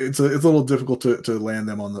it's a little difficult to land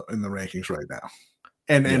them in the rankings right now.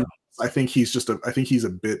 And I think he's a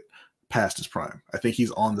bit past his prime. I think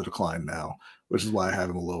he's on the decline now, which is why I have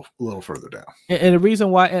him a little further down. And the reason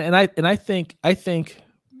why, and I think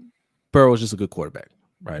Burrow is just a good quarterback,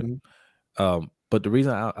 right? Mm-hmm. But the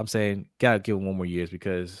reason I'm saying gotta give him one more year is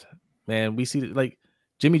because, man, we see like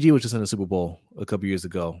Jimmy G was just in the Super Bowl a couple years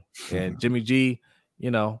ago, and Jimmy G,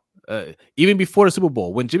 even before the Super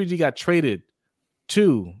Bowl, when Jimmy G got traded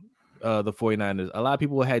to the 49ers, a lot of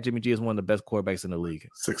people had Jimmy G as one of the best quarterbacks in the league.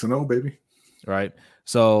 6-0, baby. Right.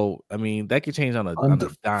 So that could change on a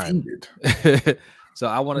dime. So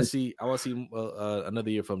I want to see another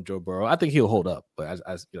year from Joe Burrow. I think he'll hold up, but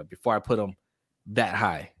as before I put him that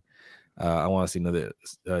high. I want to see another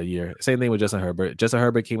year. Same thing with Justin Herbert. Justin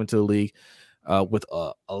Herbert came into the league with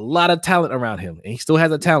a lot of talent around him, and he still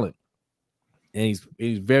has a talent, and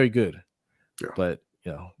he's very good. Yeah. But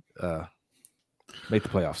make the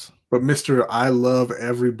playoffs. But Mr. I love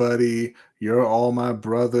everybody. You're all my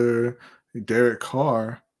brother. Derek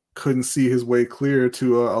Carr couldn't see his way clear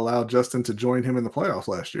to allow Justin to join him in the playoffs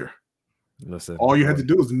last year. Listen, all you had to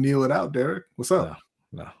do was kneel it out, Derek. What's up?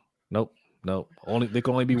 Nope. There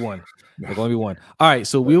can only be one. There can only be one. All right,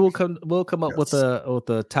 so we'll come up with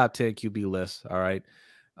a top 10 QB list. All right.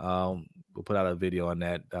 We'll put out a video on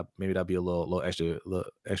that. Maybe that'll be a little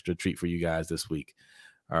extra treat for you guys this week.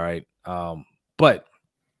 All right. But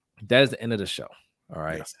that is the end of the show. All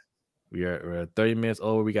right. Yes. We're 30 minutes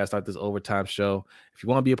over. We got to start this overtime show. If you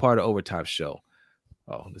want to be a part of the overtime show,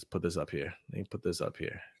 let's put this up here. Let me put this up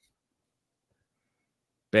here.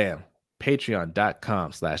 Bam.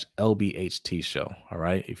 Patreon.com/LBHT show. All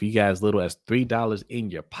right. If you guys little as $3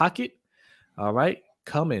 in your pocket, all right,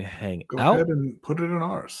 come and hang out. Go ahead and put it in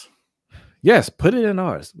ours. Yes, put it in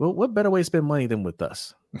ours. Well, what better way to spend money than with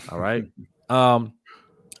us? All right.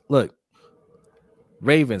 Look,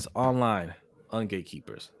 Ravens online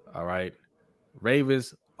ungatekeepers. All right.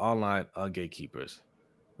 Ravens online ungatekeepers.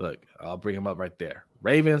 Look, I'll bring them up right there.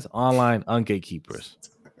 Ravens online ungatekeepers.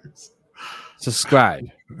 Subscribe.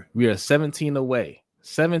 We are 17 away.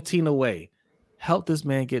 17 away. Help this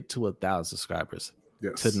man get to 1,000 subscribers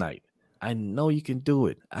tonight. I know you can do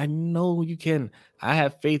it. I know you can. I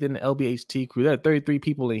have faith in the LBHT crew. There are 33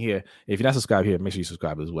 people in here. If you're not subscribed here, make sure you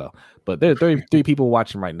subscribe as well. But there are 33 people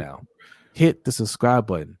watching right now. Hit the subscribe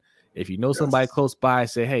button. If you know somebody close by,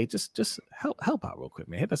 say, hey, just help out real quick,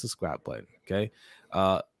 man. Hit that subscribe button. Okay.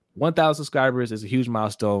 1,000 subscribers is a huge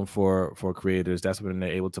milestone for creators. That's when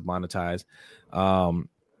they're able to monetize. So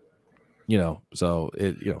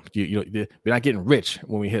we're not getting rich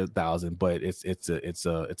when we hit 1,000, but it's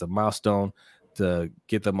a milestone to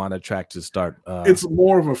get them on a track to start. It's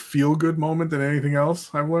more of a feel good moment than anything else,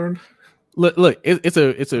 I've learned. Look,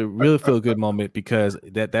 it's a real feel good moment because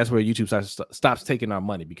that's where YouTube stops taking our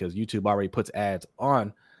money, because YouTube already puts ads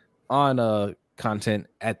on content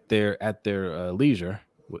at their leisure.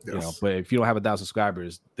 But if you don't have 1,000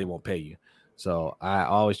 subscribers, they won't pay you. So I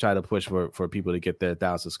always try to push for people to get their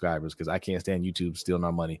 1,000 subscribers, because I can't stand YouTube stealing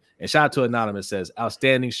our money. And shout out to Anonymous, says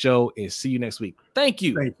outstanding show, and see you next week. Thank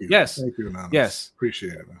you. Thank you. Yes. Thank you, Anonymous. Yes.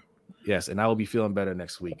 Appreciate it. Yes, and I will be feeling better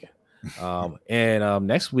next week. And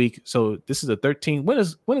next week, so this is the 13th. When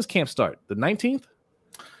does camp start? The 19th?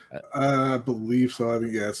 I believe so. I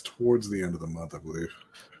think it's towards the end of the month, I believe.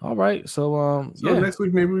 All right. So next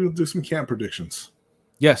week maybe we'll do some camp predictions.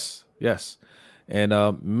 Yes. And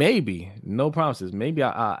maybe, no promises, maybe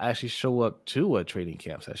I'll actually show up to a training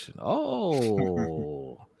camp session.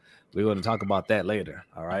 Oh, we're going to talk about that later.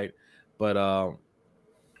 All right. But all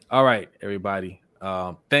right, everybody.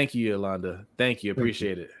 Thank you, Yolanda. Thank you.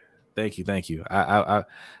 Appreciate it. Thank you. I'm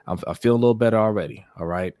feeling a little better already. All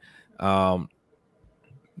right. Mr.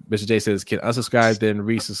 J says, can unsubscribe then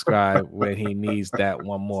resubscribe when he needs that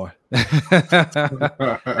one more.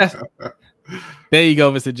 There you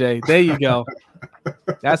go, Mr. J. There you go.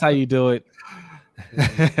 That's how you do it.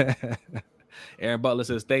 Aaron Butler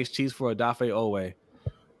says, thanks, Chiefs, for Odafe Owe.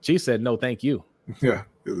 Chief said, no, thank you. Yeah,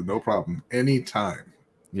 no problem. Anytime.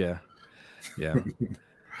 Yeah.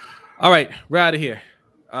 All right, we're out of here.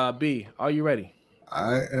 B, are you ready?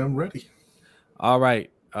 I am ready. All right.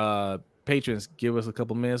 Patrons, give us a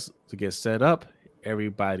couple minutes to get set up.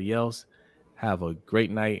 Everybody else, have a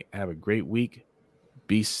great night. Have a great week.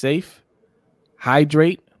 Be safe.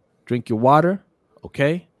 Hydrate. Drink your water.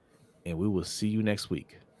 Okay? And we will see you next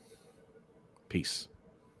week. Peace.